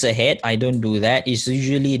 Not weeks ahead. I don't do that. It's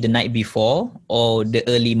usually the night before or the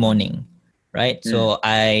early morning. Right. So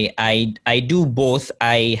I do both.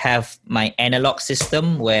 I have my analog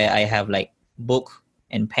system where I have like book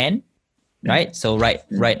and pen, right? So write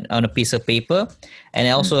on a piece of paper. And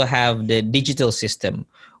I also have the digital system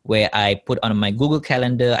where I put on my Google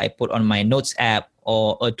Calendar, I put on my Notes app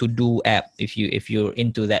or a to-do app if you're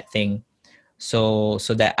into that thing. So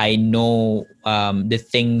that I know the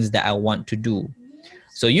things that I want to do.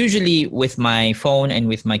 So usually with my phone and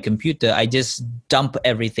with my computer, I just dump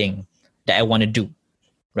everything that I want to do,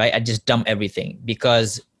 right? I just dump everything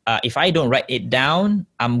because if I don't write it down,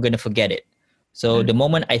 I'm going to forget it. So the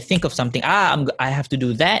moment I think of something, I have to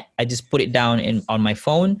do that, I just put it down on my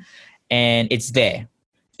phone and it's there,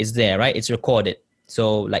 right? It's recorded.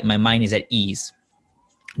 So like my mind is at ease.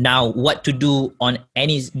 Now, what to do on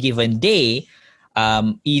any given day,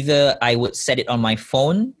 either I would set it on my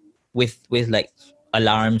phone with like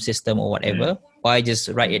alarm system or whatever, or I just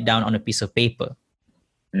write it down on a piece of paper.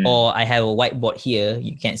 Or I have a whiteboard here.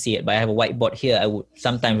 You can't see it, but I have a whiteboard here. I would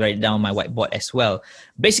sometimes write it down on my whiteboard as well.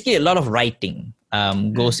 Basically, a lot of writing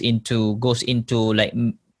goes into like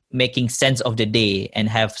making sense of the day and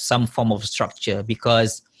have some form of structure.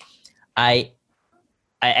 Because I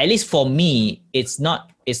at least for me, it's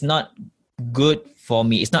not good for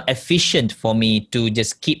me. It's not efficient for me to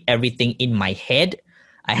just keep everything in my head.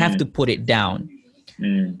 I have to put it down.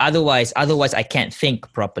 Otherwise I can't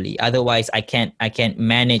think properly. Otherwise I can't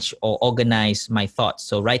manage or organize my thoughts.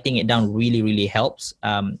 So writing it down really, really helps.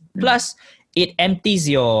 Plus it empties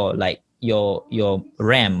your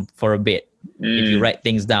RAM for a bit if you write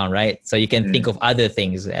things down, right? So you can think of other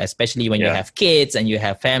things, especially when you have kids and you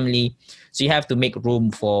have family. So you have to make room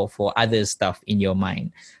for other stuff in your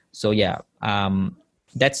mind. So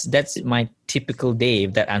that's my typical day,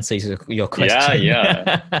 if that answers your question.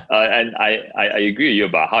 And I agree with you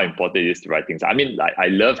about how important it is to write things. I mean, like I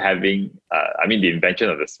love having the invention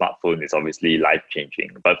of the smartphone is obviously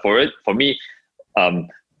life-changing, but for me,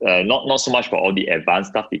 not so much for all the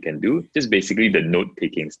advanced stuff you can do, just basically the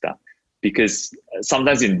note-taking stuff. Because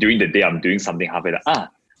sometimes during the day I'm doing something halfway,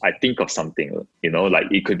 I think of something,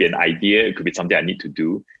 like it could be an idea, it could be something I need to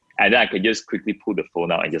do. and then I can just quickly pull the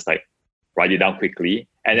phone out and just like write it down quickly.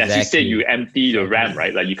 And as you said, Exactly. you empty the RAM,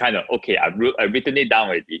 right? Like you kind of, okay, I've written it down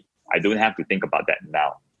already. I don't have to think about that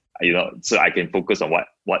now, so I can focus on what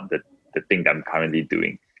the thing that I'm currently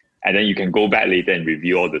doing. And then you can go back later and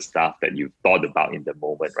review all the stuff that you thought about in the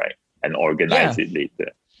moment, right? And organize it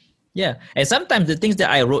later. Yeah. And sometimes the things that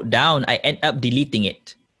I wrote down, I end up deleting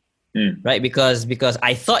it, right? Because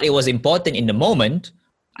I thought it was important in the moment.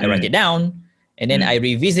 I write it down and then I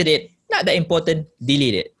revisit it. Not that important,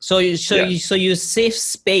 delete it. So you save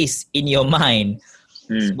space in your mind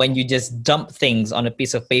when you just dump things on a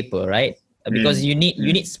piece of paper, right? Because you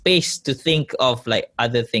need space to think of like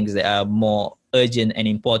other things that are more urgent and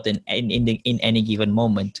important in any given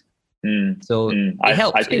moment. So it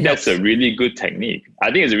helps. I think that's a really good technique.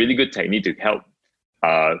 I think it's a really good technique to help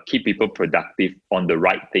keep people productive on the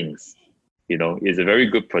right things. It's a very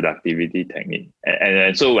good productivity technique.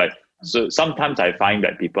 And so sometimes I find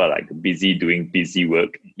that people are like busy doing busy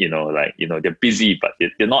work, they're busy, but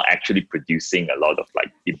they're not actually producing a lot of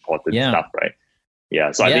like important stuff, right?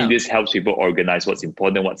 Yeah. So I think this helps people organize what's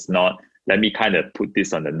important, what's not. Let me kind of put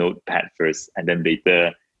this on the notepad first, and then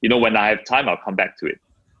later, when I have time, I'll come back to it.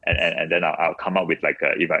 And then I'll come up with like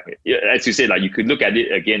as you say, like you could look at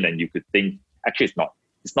it again and you could think, actually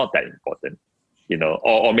it's not that important,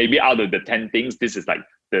 or maybe out of the 10 things, this is like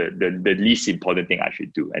the least important thing I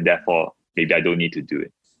should do, and therefore maybe I don't need to do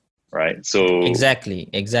it, right? So exactly.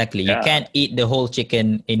 You can't eat the whole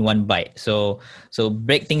chicken in one bite. So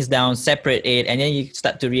break things down, separate it, and then you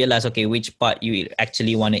start to realize, okay, which part you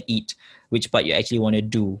actually want to eat, which part you actually want to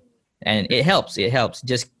do, and it helps.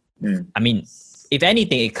 Just I mean, if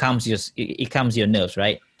anything, it calms your nerves,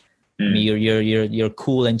 right? I mean, you're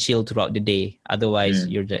cool and chill throughout the day. Otherwise,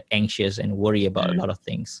 you're anxious and worry about a lot of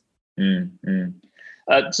things.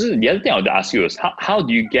 So the other thing I would ask you is how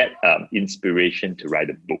do you get inspiration to write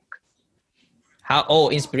a book?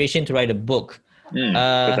 Inspiration to write a book.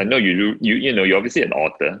 Because I know you're obviously an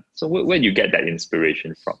author. So where do you get that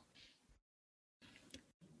inspiration from?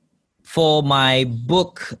 For my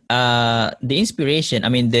book, the inspiration, I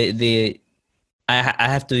mean, I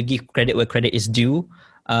have to give credit where credit is due.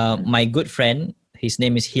 My good friend, his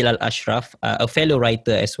name is Hilal Ashraf, a fellow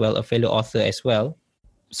writer as well, a fellow author as well.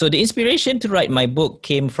 So the inspiration to write my book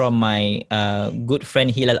came from my good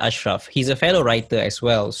friend Hilal Ashraf. He's a fellow writer as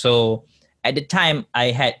well. So at the time,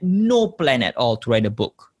 I had no plan at all to write a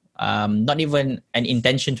book, not even an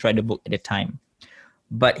intention to write a book at the time.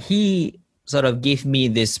 But he sort of gave me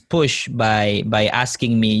this push by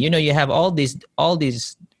asking me, you have all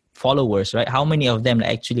these followers, right? How many of them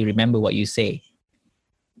actually remember what you say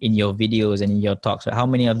in your videos and in your talks? Right? How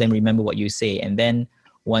many of them remember what you say? And then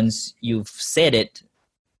once you've said it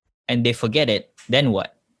and they forget it, then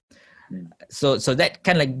what? So that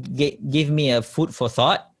kind of gave me a food for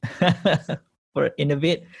thought in a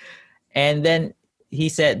bit. And then he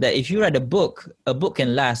said that if you write a book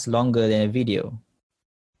can last longer than a video.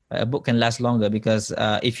 A book can last longer because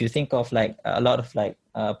if you think of like a lot of like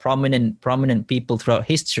prominent people throughout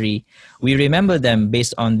history, we remember them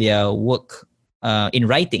based on their work in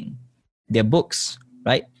writing, their books,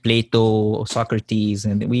 right? Plato, Socrates,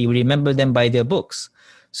 and we remember them by their books.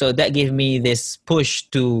 So that gave me this push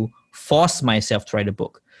to force myself to write a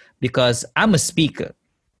book because I'm a speaker.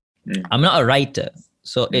 I'm not a writer.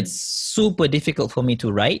 So it's super difficult for me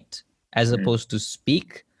to write as opposed to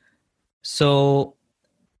speak. So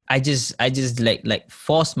I just like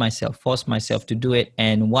force myself to do it.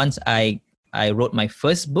 And once I wrote my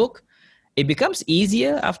first book, it becomes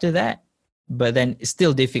easier after that. But then it's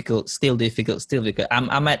still difficult.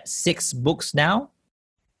 I'm at 6 books now.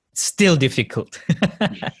 Still difficult.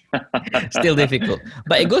 Still difficult.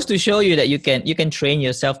 But it goes to show you that you can train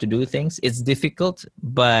yourself to do things. It's difficult,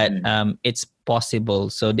 but it's possible.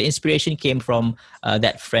 So the inspiration came from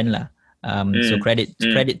that friend lah. So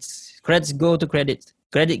credits go to credits.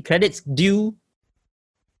 Credits due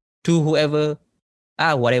to whoever,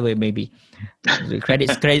 whatever it may be.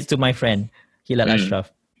 Credits to my friend Hilal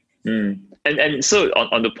Ashraf. And so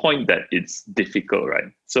on the point that it's difficult,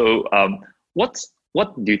 right? So what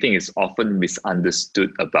do you think is often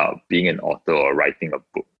misunderstood about being an author or writing a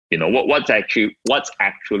book? What's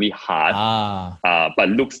actually hard, but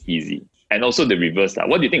looks easy, and also the reverse.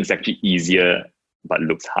 What do you think is actually easier but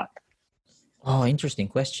looks hard? Oh, interesting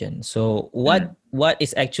question. So what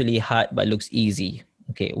is actually hard but looks easy?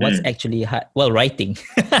 Okay, what's actually hard? Well, writing.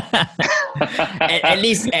 at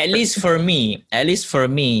least for me.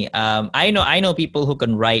 I know people who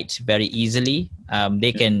can write very easily.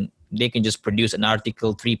 They can just produce an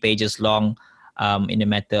article 3 pages long in a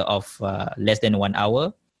matter of less than 1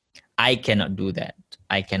 hour. I cannot do that.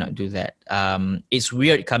 I cannot do that. It's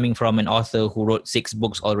weird coming from an author who wrote 6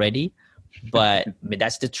 books already, but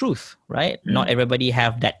that's the truth, right? Not everybody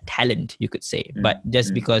have that talent, you could say. But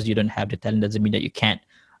just because you don't have the talent doesn't mean that you can't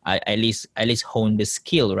at least hone the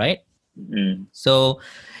skill, right? So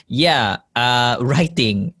yeah,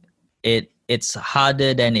 writing, it's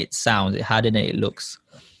harder than it sounds, harder than it looks.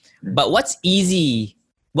 But what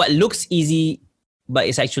looks easy but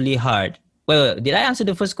it's actually hard? Well, did I answer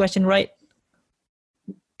the first question right?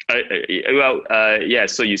 Yeah.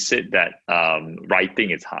 So you said that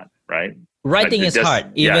writing is hard, right? Writing is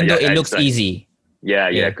hard, even though it looks easy. Yeah.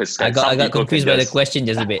 Because I got confused by the question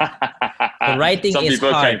just a bit. So writing some is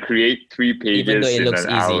people hard, can create 3 pages even though it in looks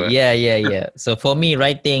an easy. hour. Yeah. So for me,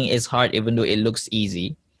 writing is hard, even though it looks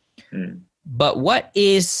easy. But what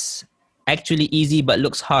is actually easy but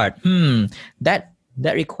looks hard? That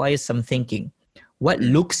requires some thinking. What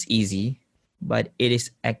looks easy, but it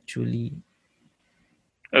is actually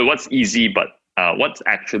What's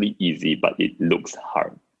actually easy, but it looks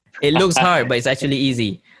hard? It looks hard, but it's actually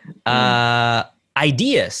easy.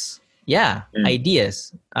 Ideas. Yeah,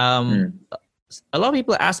 ideas. A lot of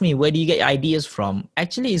people ask me, where do you get ideas from?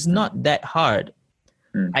 Actually, it's not that hard.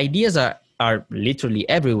 Ideas are literally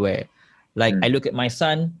everywhere. Like I look at my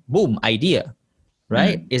son, boom, idea,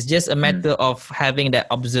 right? It's just a matter of having that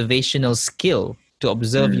observational skill to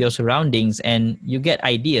observe your surroundings, and you get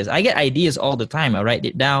ideas. I get ideas all the time. I write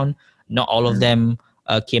it down. Not all of them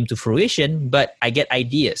came to fruition, but I get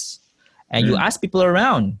ideas. And you ask people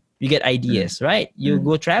around, you get ideas, right? You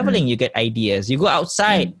go traveling, you get ideas. You go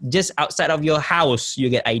outside, just outside of your house, you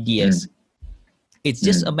get ideas. It's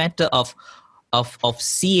just a matter of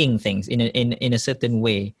seeing things in a certain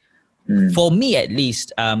way. For me, at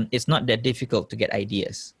least, it's not that difficult to get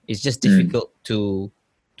ideas. It's just difficult to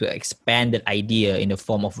expand that idea in the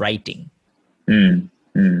form of writing. In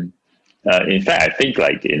fact, I think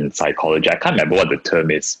like in psychology, I can't remember what the term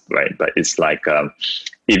is, right? But it's like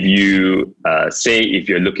if you if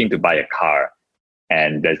you're looking to buy a car,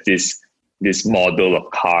 and there's this model of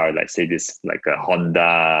car, like say this like a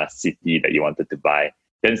Honda City that you wanted to buy,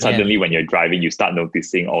 then suddenly when you're driving, you start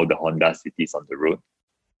noticing all the Honda Cities on the road.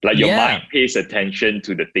 Like your mind pays attention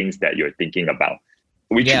to the things that you're thinking about,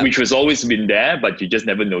 which was always been there, but you just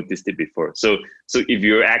never noticed it before. So if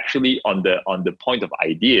you're actually on the point of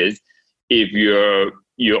ideas, if you're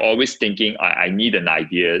always thinking, I need an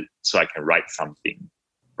idea so I can write something,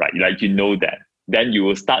 right? Like that, then you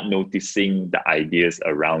will start noticing the ideas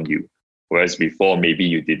around you. Whereas before, maybe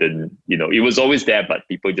you didn't, it was always there, but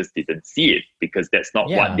people just didn't see it because that's not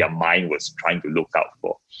what their mind was trying to look out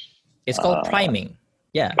for. It's called priming.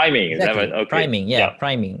 Yeah. Priming, exactly. Is that right? Okay. Priming,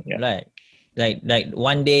 priming. Yeah. Right. Like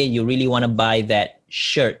one day you really want to buy that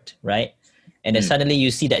shirt, right? And then suddenly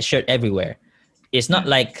you see that shirt everywhere. It's not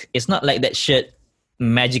like that shirt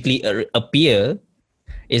magically appear.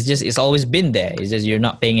 It's always been there. It's just you're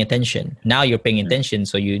not paying attention. Now you're paying attention,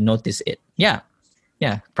 so you notice it. Yeah.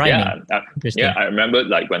 Priming. Yeah. I remember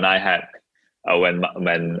like when I had when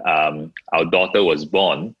our daughter was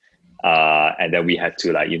born, and then we had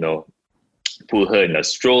to put her in a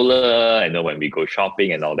stroller, and then when we go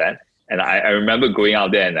shopping and all that. And I remember going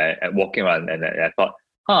out there and walking around, and I thought,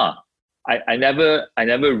 I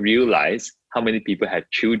never realized how many people had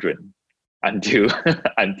children until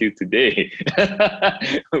today.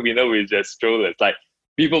 With just strollers. Like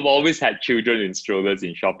people have always had children in strollers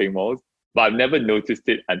in shopping malls, but I've never noticed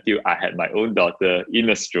it until I had my own daughter in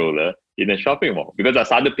a stroller in a shopping mall, because I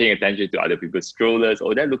started paying attention to other people's strollers.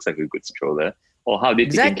 Oh, that looks like a good stroller. Or how they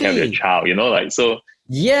taking care of your child,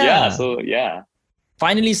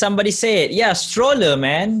 Finally, somebody said, "Yeah, stroller,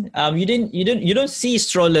 man. You don't see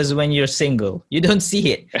strollers when you're single. You don't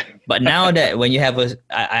see it. But now that when you have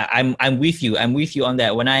I'm with you. I'm with you on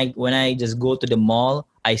that. When I just go to the mall,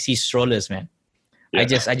 I see strollers, man. Yeah. I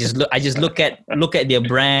just look at their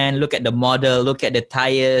brand, look at the model, look at the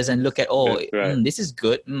tires, and look at this is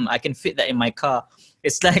good. I can fit that in my car.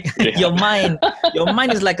 It's like your mind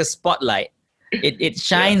is like a spotlight. It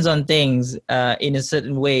shines on things in a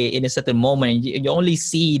certain way, in a certain moment, and you only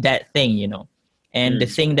see that thing, And the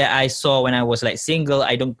thing that I saw when I was like single,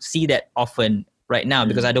 I don't see that often right now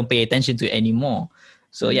because I don't pay attention to it anymore.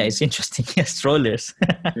 So it's interesting. strollers.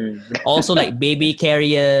 Also like baby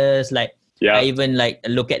carriers, like I even like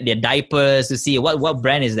look at their diapers to see what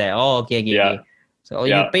brand is that. Oh, okay. So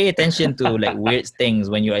you pay attention to like weird things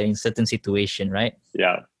when you are in certain situation, right?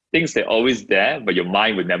 Yeah. Things that are always there, but your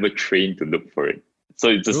mind would never train to look for it. So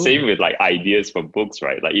it's the same with like ideas from books,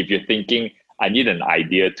 right? Like if you're thinking, I need an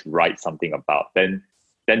idea to write something about, then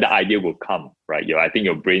the idea will come, right? I think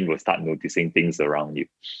your brain will start noticing things around you.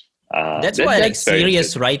 That's why like that's very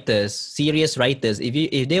serious writers,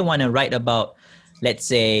 if they want to write about, let's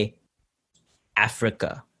say,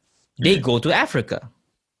 Africa, they go to Africa,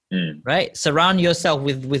 right? Surround yourself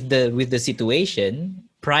with the situation,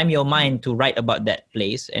 prime your mind to write about that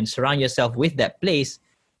place, and surround yourself with that place.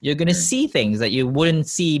 You're gonna see things that you wouldn't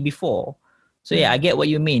see before. So yeah, I get what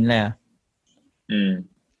you mean there. And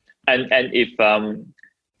if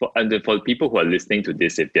for people who are listening to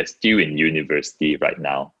this, if they're still in university right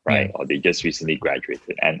now, right, or they just recently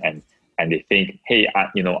graduated, and they think, hey,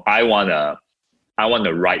 I wanna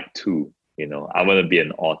write too, I want to be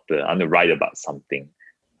an author, I want to write about something.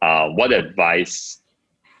 What advice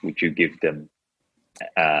would you give them?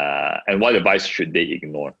 And what advice should they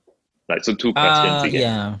ignore? Like, so two questions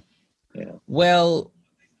again. Yeah. Well,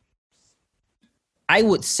 I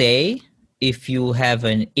would say if you have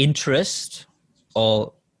an interest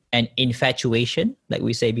or an infatuation, like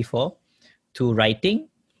we say before, to writing,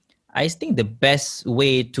 I think the best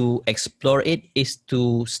way to explore it is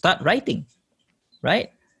to start writing,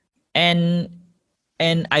 right? And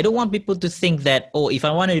I don't want people to think that, oh, if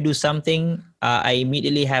I want to do something, I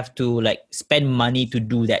immediately have to like spend money to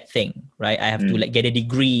do that thing, right? I have to like get a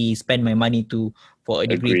degree, spend my money for a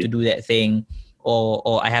degree to do that thing,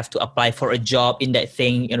 or I have to apply for a job in that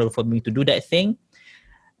thing in order for me to do that thing.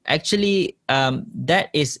 Actually, that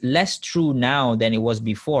is less true now than it was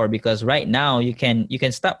before, because right now you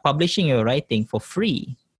can start publishing your writing for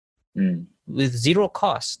free with zero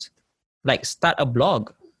cost. Like start a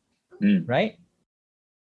blog, right?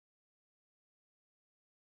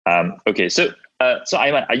 Okay, so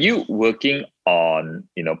Aiman, are you working on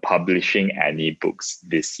publishing any books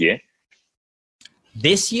this year?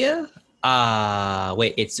 This year?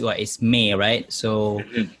 Wait, it's May, right? So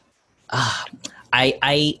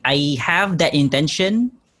I have that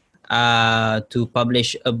intention to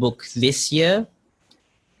publish a book this year.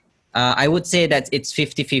 I would say that it's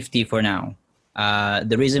 50-50 for now.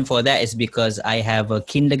 The reason for that is because I have a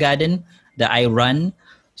kindergarten that I run.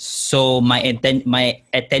 So my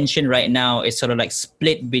attention right now is sort of like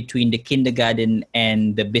split between the kindergarten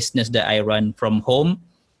and the business that I run from home.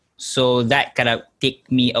 So that kind of take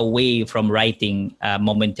me away from writing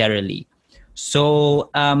momentarily. So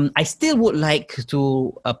I still would like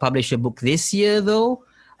to publish a book this year though,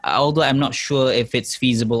 although I'm not sure if it's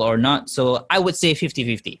feasible or not. So I would say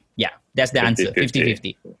 50-50. Yeah, that's the answer.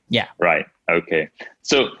 50-50. Yeah. Right. Okay.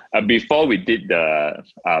 So before we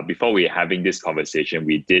were having this conversation,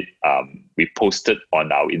 we posted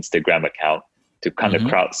on our Instagram account to kind of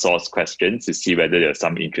crowdsource questions to see whether there are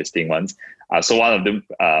some interesting ones. So one of them,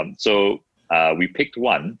 we picked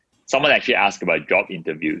one. Someone actually asked about job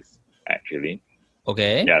interviews, actually.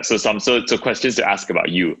 Okay. Yeah. So so questions to ask about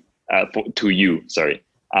you, to you. Sorry.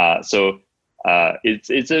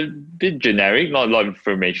 It's a bit generic, not a lot of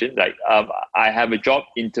information. Like, I have a job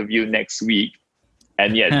interview next week.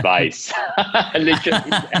 Any advice? Literally,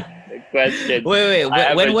 the question. Wait.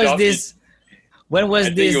 When was this? When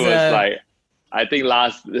was this? It was I think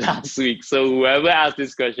last week. So whoever asked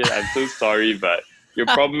this question, I'm so sorry, but you're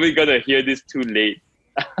probably gonna hear this too late.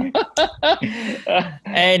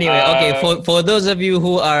 Anyway, okay. For those of you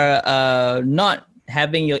who are not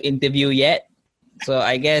having your interview yet, so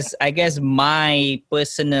I guess my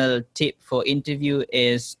personal tip for interview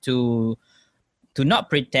is to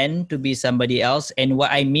not pretend to be somebody else. And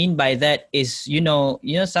what I mean by that is,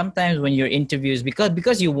 sometimes when you're interviews,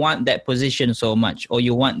 because you want that position so much, or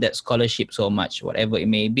you want that scholarship so much, whatever it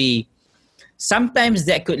may be, sometimes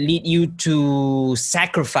that could lead you to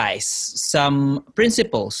sacrifice some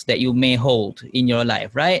principles that you may hold in your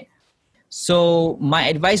life, right? So my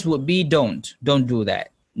advice would be don't do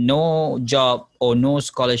that. No job or no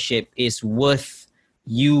scholarship is worth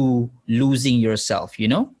you losing yourself,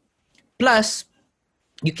 Plus,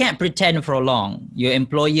 you can't pretend for long. Your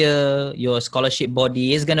employer, your scholarship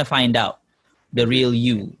body is going to find out the real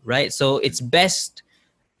you, right? So it's best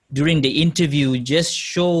during the interview, just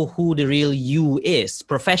show who the real you is,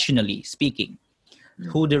 professionally speaking,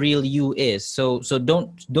 who the real you is. So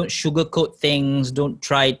don't sugarcoat things. Don't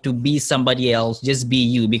try to be somebody else. Just be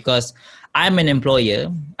you, because I'm an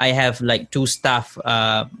employer. I have like 2 staff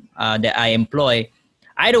that I employ.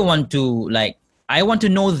 I don't want to I want to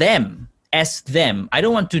know them as them. I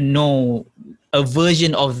don't want to know a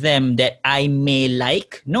version of them that I may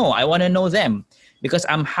like. No, I want to know them because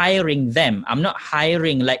I'm hiring them. I'm not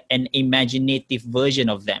hiring like an imaginative version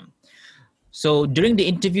of them. So during the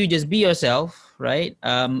interview, just be yourself, right?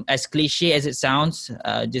 As cliche as it sounds,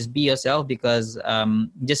 just be yourself, because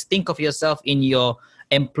just think of yourself in your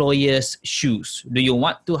employer's shoes. Do you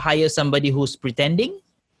want to hire somebody who's pretending?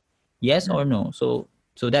 Yes or no? So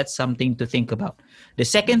that's something to think about. The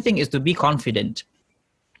second thing is to be confident.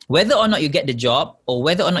 Whether or not you get the job or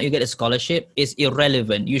whether or not you get a scholarship is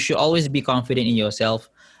irrelevant. You should always be confident in yourself.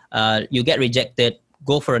 You get rejected,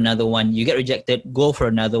 go for another one. You get rejected, go for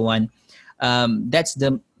another one. That's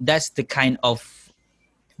the kind of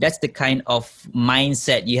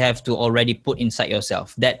mindset you have to already put inside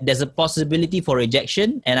yourself, that there's a possibility for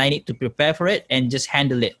rejection and I need to prepare for it and just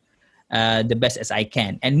handle it the best as I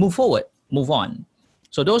can and move forward, move on.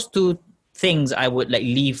 So those two things I would like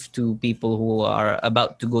leave to people who are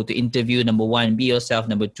about to go to interview. Number one, be yourself.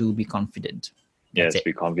 Number two, be confident. Yes,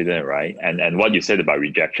 be confident, right? And what you said about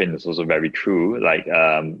rejection is also very true. Like,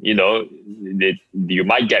 you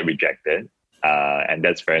might get rejected, and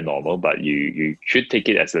that's very normal, but you should take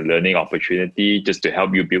it as a learning opportunity just to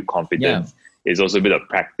help you build confidence. Yeah. It's also a bit of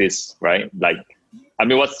practice, right? Like, I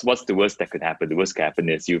mean, what's the worst that could happen? The worst could happen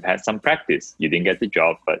is you've had some practice. You didn't get the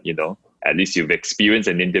job, but, at least you've experienced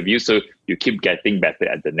an interview, so you keep getting better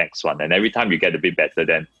at the next one. And every time you get a bit better,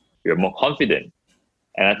 then you're more confident.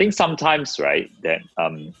 And I think sometimes, right, that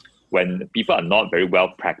when people are not very well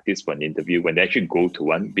practiced for an interview, when they actually go to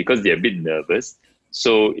one, because they're a bit nervous,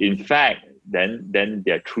 so in fact, then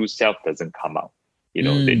their true self doesn't come out.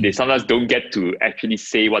 They sometimes don't get to actually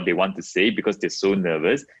say what they want to say because they're so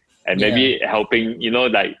nervous. And maybe helping,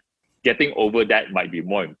 like getting over that might be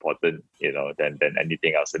more important, than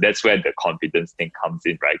anything else. So that's where the confidence thing comes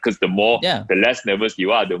in, right? Because the less nervous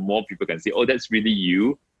you are, the more people can say, oh, that's really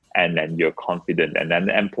you. And then you're confident. And then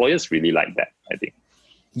the employers really like that, I think.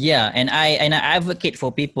 Yeah. And I advocate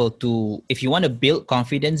for people to, if you want to build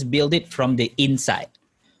confidence, build it from the inside.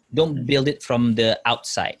 Don't build it from the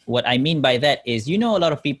outside. What I mean by that is, a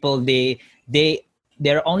lot of people,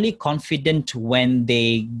 they're only confident when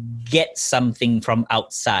they get something from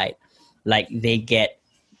outside. Like they get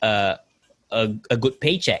a good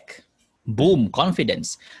paycheck, boom,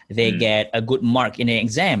 confidence. They get a good mark in an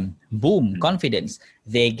exam, boom, confidence.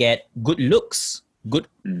 They get good looks,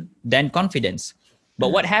 then confidence.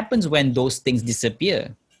 But what happens when those things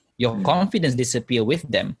disappear? Your confidence disappear with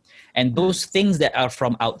them. And those things that are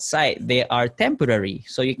from outside, they are temporary.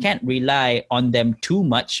 So you can't rely on them too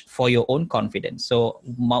much for your own confidence. So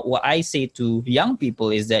what I say to young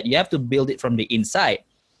people is that you have to build it from the inside.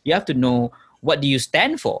 You have to know, what do you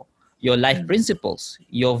stand for? Your life principles,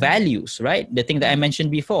 your values, right? The thing that I mentioned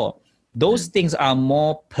before. Those things are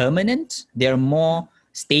more permanent. They're more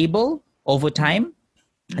stable over time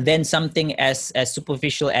than something as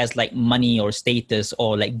superficial as like money or status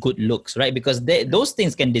or like good looks, right? Because those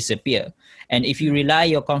things can disappear. And if you rely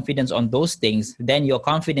your confidence on those things, then your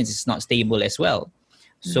confidence is not stable as well.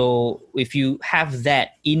 So if you have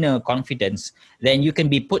that inner confidence, then you can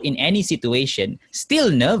be put in any situation,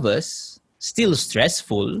 still nervous, still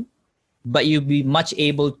stressful, but you'll be much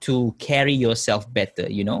able to carry yourself better,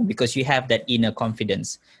 because you have that inner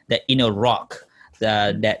confidence, that inner rock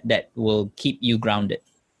that will keep you grounded.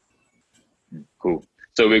 Cool.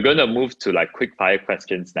 So we're going to move to like quick fire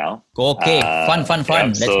questions now. Okay, fun. Yeah,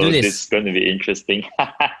 Let's do this. This is going to be interesting.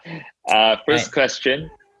 First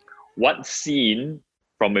question, what scene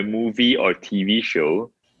from a movie or TV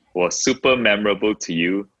show was super memorable to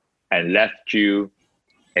you and left you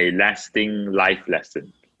a lasting life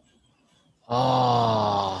lesson?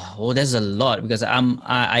 Oh, there's a lot because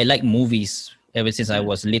I like movies ever since I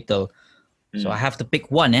was little. So I have to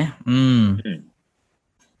pick one,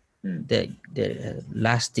 The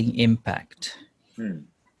lasting impact.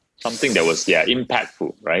 Something that was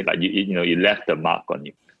impactful, right? Like you left a mark on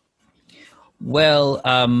you. Well,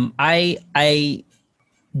 I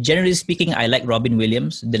generally speaking, I like Robin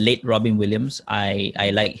Williams, the late Robin Williams.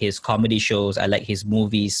 I like his comedy shows. I like his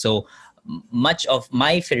movies. So much of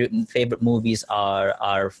my favorite movies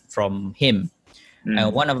are from him.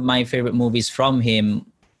 One of my favorite movies from him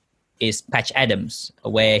is Patch Adams,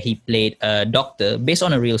 where he played a doctor based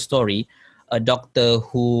on a real story, a doctor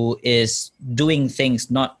who is doing things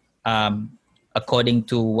not according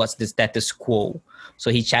to what's the status quo. So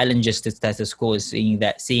he challenges the status quo, seeing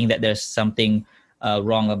that there's something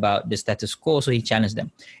wrong about the status quo. So he challenged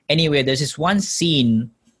them. Anyway, there's this one scene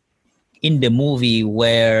in the movie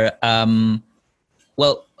where, I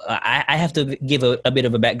have to give a bit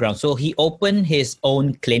of a background. So he opened his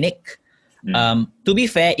own clinic. To be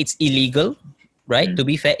fair, it's illegal, right? To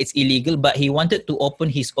be fair, it's illegal, but he wanted to open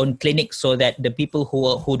his own clinic so that the people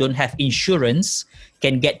who don't have insurance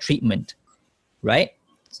can get treatment, right?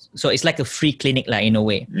 So it's like a free clinic, like in a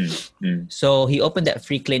way. So he opened that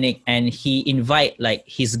free clinic and he invite like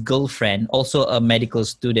his girlfriend, also a medical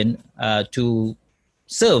student, to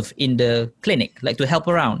serve in the clinic, like to help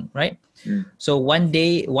around, right? So one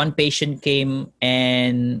day, one patient came,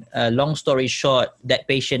 and long story short, that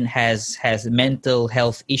patient has mental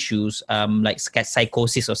health issues, like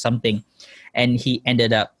psychosis or something, and he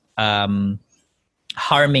ended up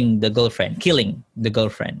harming the girlfriend, killing the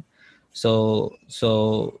girlfriend. So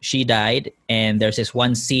she died, and there's this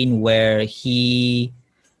one scene where he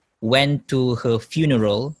went to her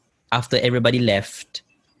funeral after everybody left,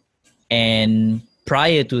 and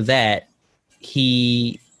prior to that,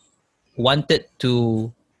 he wanted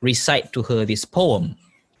to recite to her this poem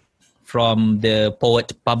from the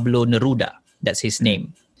poet Pablo Neruda. That's his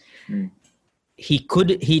name. He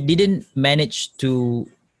didn't manage to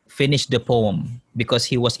finish the poem because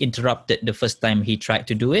he was interrupted the first time he tried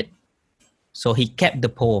to do it. So he kept the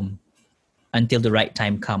poem until the right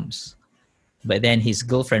time comes. But then his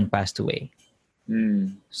girlfriend passed away.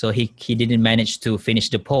 So he didn't manage to finish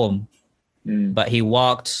the poem, but he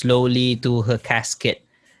walked slowly to her casket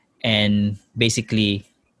and basically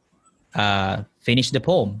finished the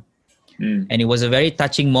poem. And it was a very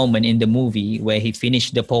touching moment in the movie where he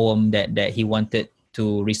finished the poem that he wanted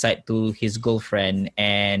to recite to his girlfriend,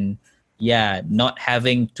 and not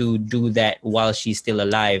having to do that while she's still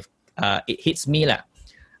alive. It hits me lah,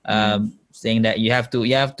 saying that you have to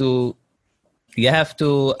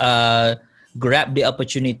grab the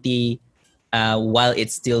opportunity while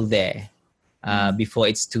it's still there, before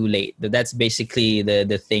it's too late. That's basically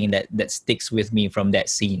the thing that sticks with me from that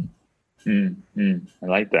scene. I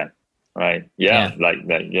like that. Right. Yeah. Like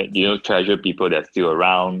that. Treasure people that's still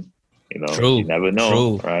around. True. You never know.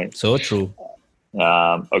 True. Right. So true.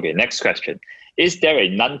 Okay. Next question. Is there a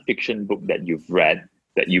non-fiction book that you've read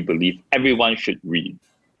that you believe everyone should read?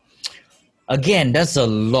 Again, that's a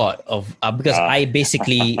lot of because I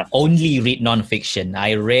basically only read non-fiction.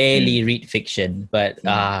 I rarely read fiction. But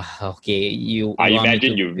okay, I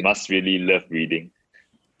imagine you must really love reading.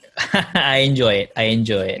 I enjoy it.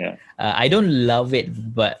 Yeah. I don't love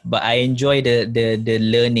it, but I enjoy the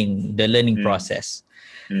learning process.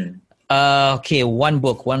 Okay, one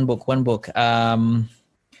book. Well,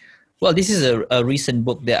 this is a recent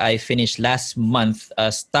book that I finished last month.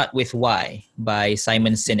 Start with Why by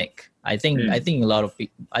Simon Sinek. I think a lot of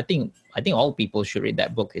people. I think all people should read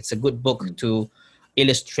that book. It's a good book to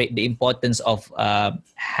illustrate the importance of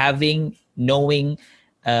knowing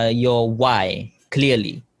your why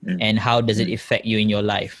clearly. And how does it affect you in your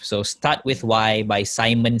life? So Start with Why by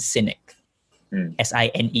Simon Sinek.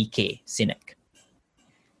 Sinek. Sinek.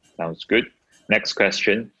 Sounds good. Next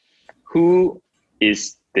question.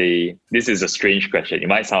 This is a strange question. It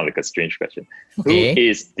might sound like a strange question. Okay. Who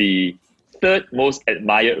is the third most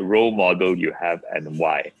admired role model you have, and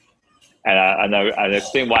why? And I'll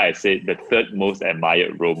explain why I say the third most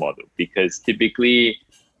admired role model. Because typically,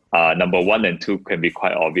 number 1 and 2 can be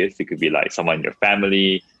quite obvious. It could be like someone in your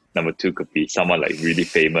family. Number 2 could be someone like really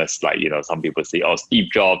famous, like, some people say,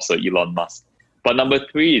 Steve Jobs or Elon Musk. But number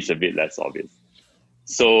 3 is a bit less obvious.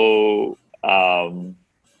 So I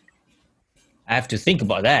have to think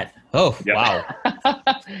about that. Oh, wow.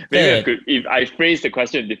 Maybe if I phrase the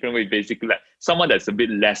question a different way, basically like someone that's a bit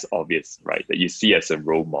less obvious, right? That you see as a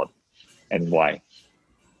role model, and why?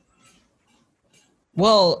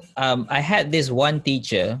 Well, I had this one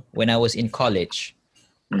teacher when I was in college.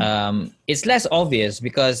 It's less obvious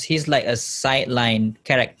because he's like a sideline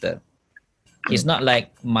character. He's not like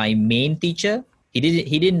my main teacher. He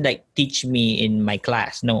didn't like teach me in my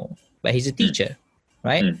class, no. But he's a teacher,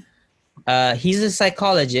 right? He's a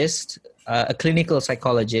psychologist, a clinical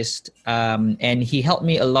psychologist, and he helped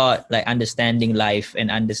me a lot, like understanding life and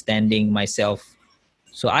understanding myself.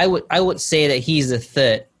 So I would say that he's the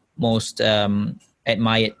third most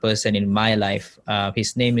admired person in my life.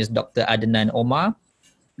 His name is Dr. Adnan Omar.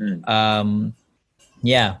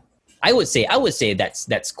 I would say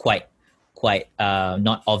that's quite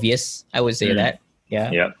not obvious. I would say that.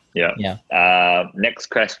 Yeah. Next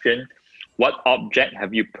question. What object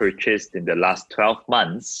have you purchased in the last 12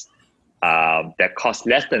 months that cost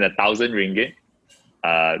less than 1,000 ringgit,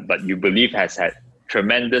 but you believe has had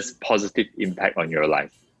tremendous positive impact on your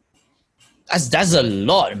life? That's a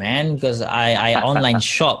lot, man, because I online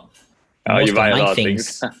shop most you buy of a my lot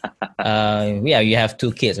things. Of things. You have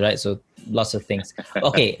 2 kids, right? So lots of things.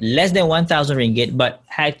 Okay, less than 1,000 ringgit, but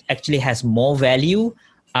actually has more value.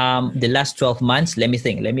 The last 12 months, let me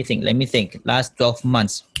think. Last 12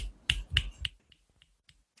 months.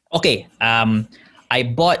 Okay, I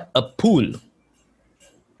bought a pool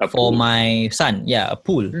for my son. Yeah, a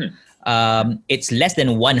pool. It's less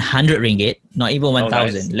than 100 ringgit, not even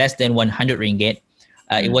 1,000, nice. Less than 100 ringgit.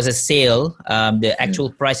 It was a sale. The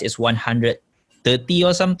actual price is 130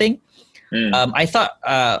 or something. I thought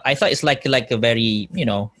it's like a very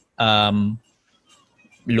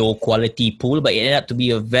low quality pool, but it ended up to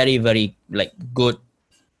be a very, very like good,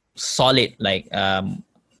 solid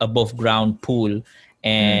above ground pool.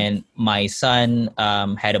 And my son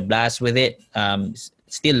had a blast with it.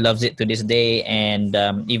 Still loves it to this day, and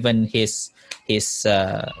even his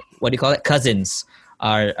cousins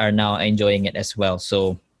are now enjoying it as well.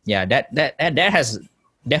 So yeah, that has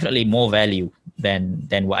definitely more value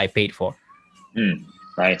than what I paid for.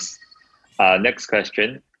 Nice. Next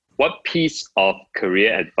question. What piece of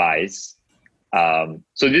career advice,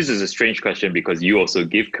 so this is a strange question because you also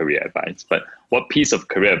give career advice, but what piece of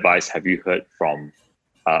career advice have you heard from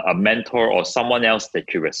a mentor or someone else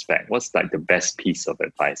that you respect? What's like the best piece of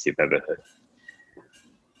advice you've ever heard?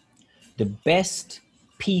 The best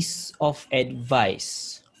piece of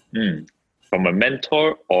advice? From a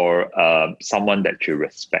mentor or someone that you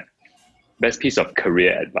respect. Best piece of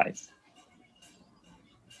career advice.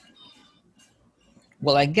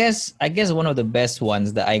 Well, I guess one of the best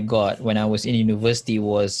ones that I got when I was in university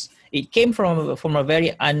was, it came from a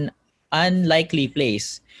very unlikely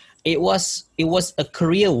place. It was a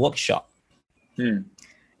career workshop.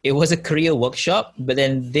 It was a career workshop, but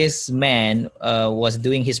then this man was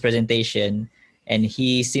doing his presentation, and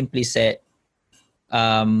he simply said,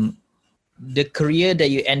 the career that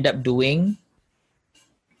you end up doing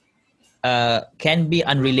can be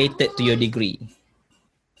unrelated to your degree.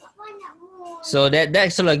 So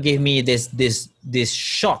that sort of gave me this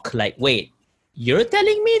shock, like, wait, you're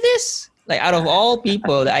telling me this? Like, out of all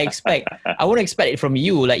people that I wouldn't expect it from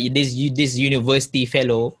you, like this university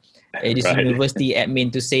fellow, this Right. university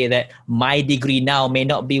admin, to say that my degree now may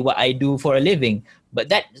not be what I do for a living. But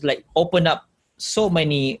that like opened up so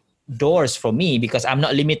many doors for me, because I'm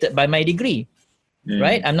not limited by my degree,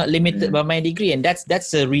 right? I'm not limited by my degree, and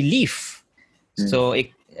that's a relief. So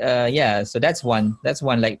so that's one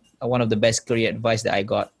like one of the best career advice that I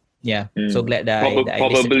got. Yeah, so glad that I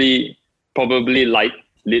listened. probably like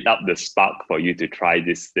lit up the spark for you to try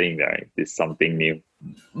this thing, right? This something new.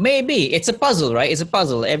 Maybe it's a puzzle, right? It's a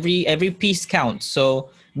puzzle. Every piece counts. So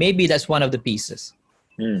maybe that's one of the pieces.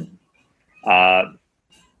 If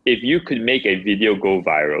you could make a video go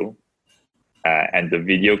viral, and the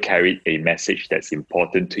video carried a message that's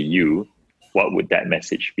important to you, what would that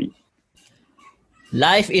message be?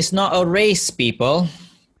 Life is not a race, people.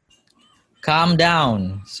 Calm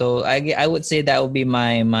down. So I would say that would be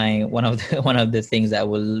my one of the things that I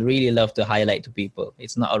would really love to highlight to people.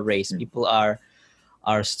 It's not a race. People are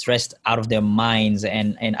stressed out of their minds,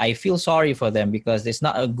 and I feel sorry for them, because it's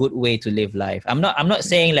not a good way to live life. I'm not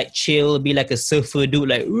saying like chill, be like a surfer dude,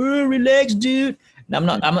 like relax, dude. I'm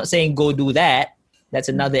not saying go do that. That's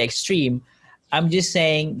another extreme. I'm just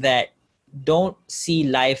saying that don't see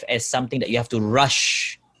life as something that you have to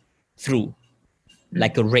rush through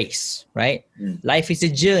like a race, right? Life is a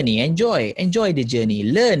journey. Enjoy the journey.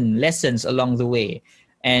 Learn lessons along the way,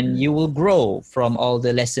 and you will grow from all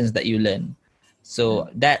the lessons that you learn. So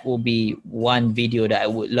that will be one video that I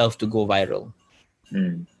would love to go viral.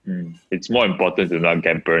 It's more important to not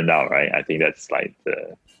get burned out, right? I think that's like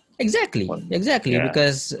the... Exactly. Yeah.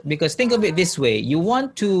 Because think of it this way: you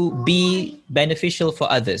want to be beneficial for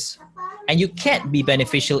others, and you can't be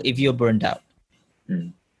beneficial if you're burned out.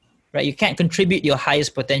 Right? You can't contribute your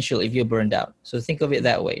highest potential if you're burned out. So think of it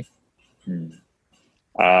that way.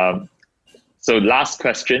 So last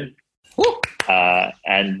question.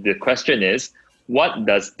 And the question is, what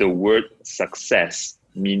does the word success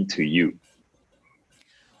mean to you?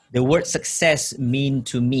 The word success mean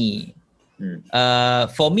to me.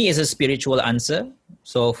 For me, it's a spiritual answer.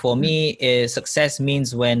 So for me, success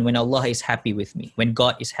means when Allah is happy with me, when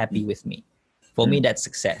God is happy with me. For me, that's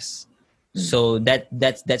success. So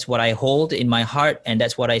that's what I hold in my heart, and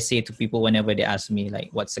that's what I say to people whenever they ask me like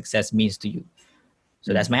what success means to you.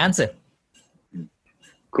 So that's my answer.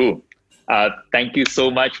 Cool. Thank you so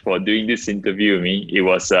much for doing this interview with me. It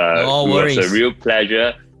was a real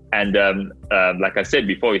pleasure. And like I said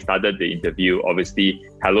before we started the interview, obviously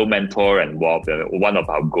Hello Mentor and WOP, one of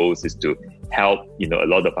our goals is to help a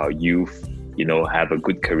lot of our youth have a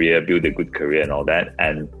good career, build a good career and all that.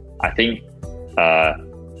 And I think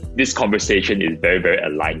this conversation is very, very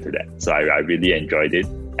aligned to that. So I really enjoyed it.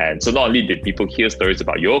 And so not only did people hear stories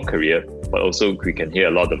about your career, but also we can hear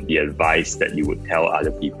a lot of the advice that you would tell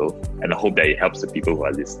other people. And I hope that it helps the people who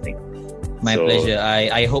are listening. My pleasure.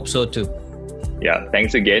 I hope so too. Yeah,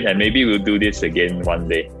 thanks again. And maybe we'll do this again one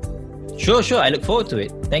day. Sure. I look forward to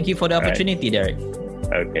it. Thank you for the opportunity, Derek.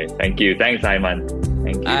 Okay, thank you. Thanks, Aiman.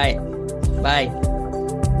 Thank you. All right. Bye.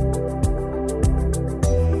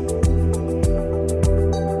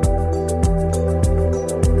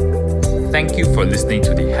 thank you for listening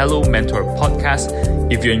to the Hello Mentor podcast.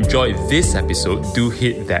 If you enjoyed this episode, do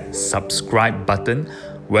hit that subscribe button,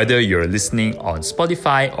 whether you're listening on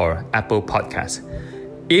Spotify or Apple Podcasts.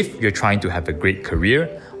 If you're trying to have a great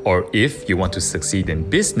career, or if you want to succeed in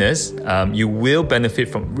business, you will benefit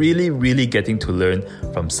from really getting to learn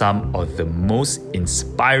from some of the most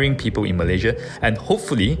inspiring people in Malaysia, and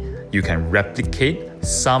hopefully you can replicate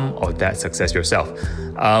some of that success yourself.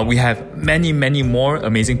 We have many more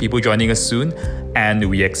amazing people joining us soon, and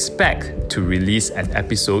we expect to release an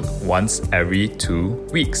episode once every 2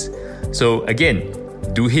 weeks. So again,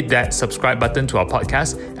 do hit that subscribe button to our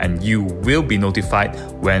podcast and you will be notified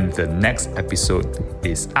when the next episode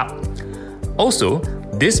is out. Also,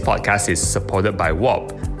 this podcast is supported by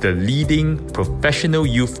WOP, the leading professional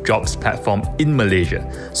youth jobs platform in Malaysia.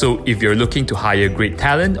 So if you're looking to hire great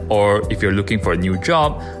talent or if you're looking for a new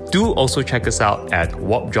job, do also check us out at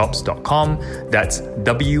wopjobs.com. That's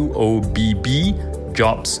WOBB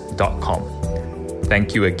jobs.com.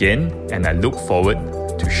 Thank you again, and I look forward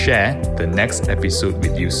to share the next episode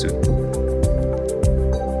with you soon.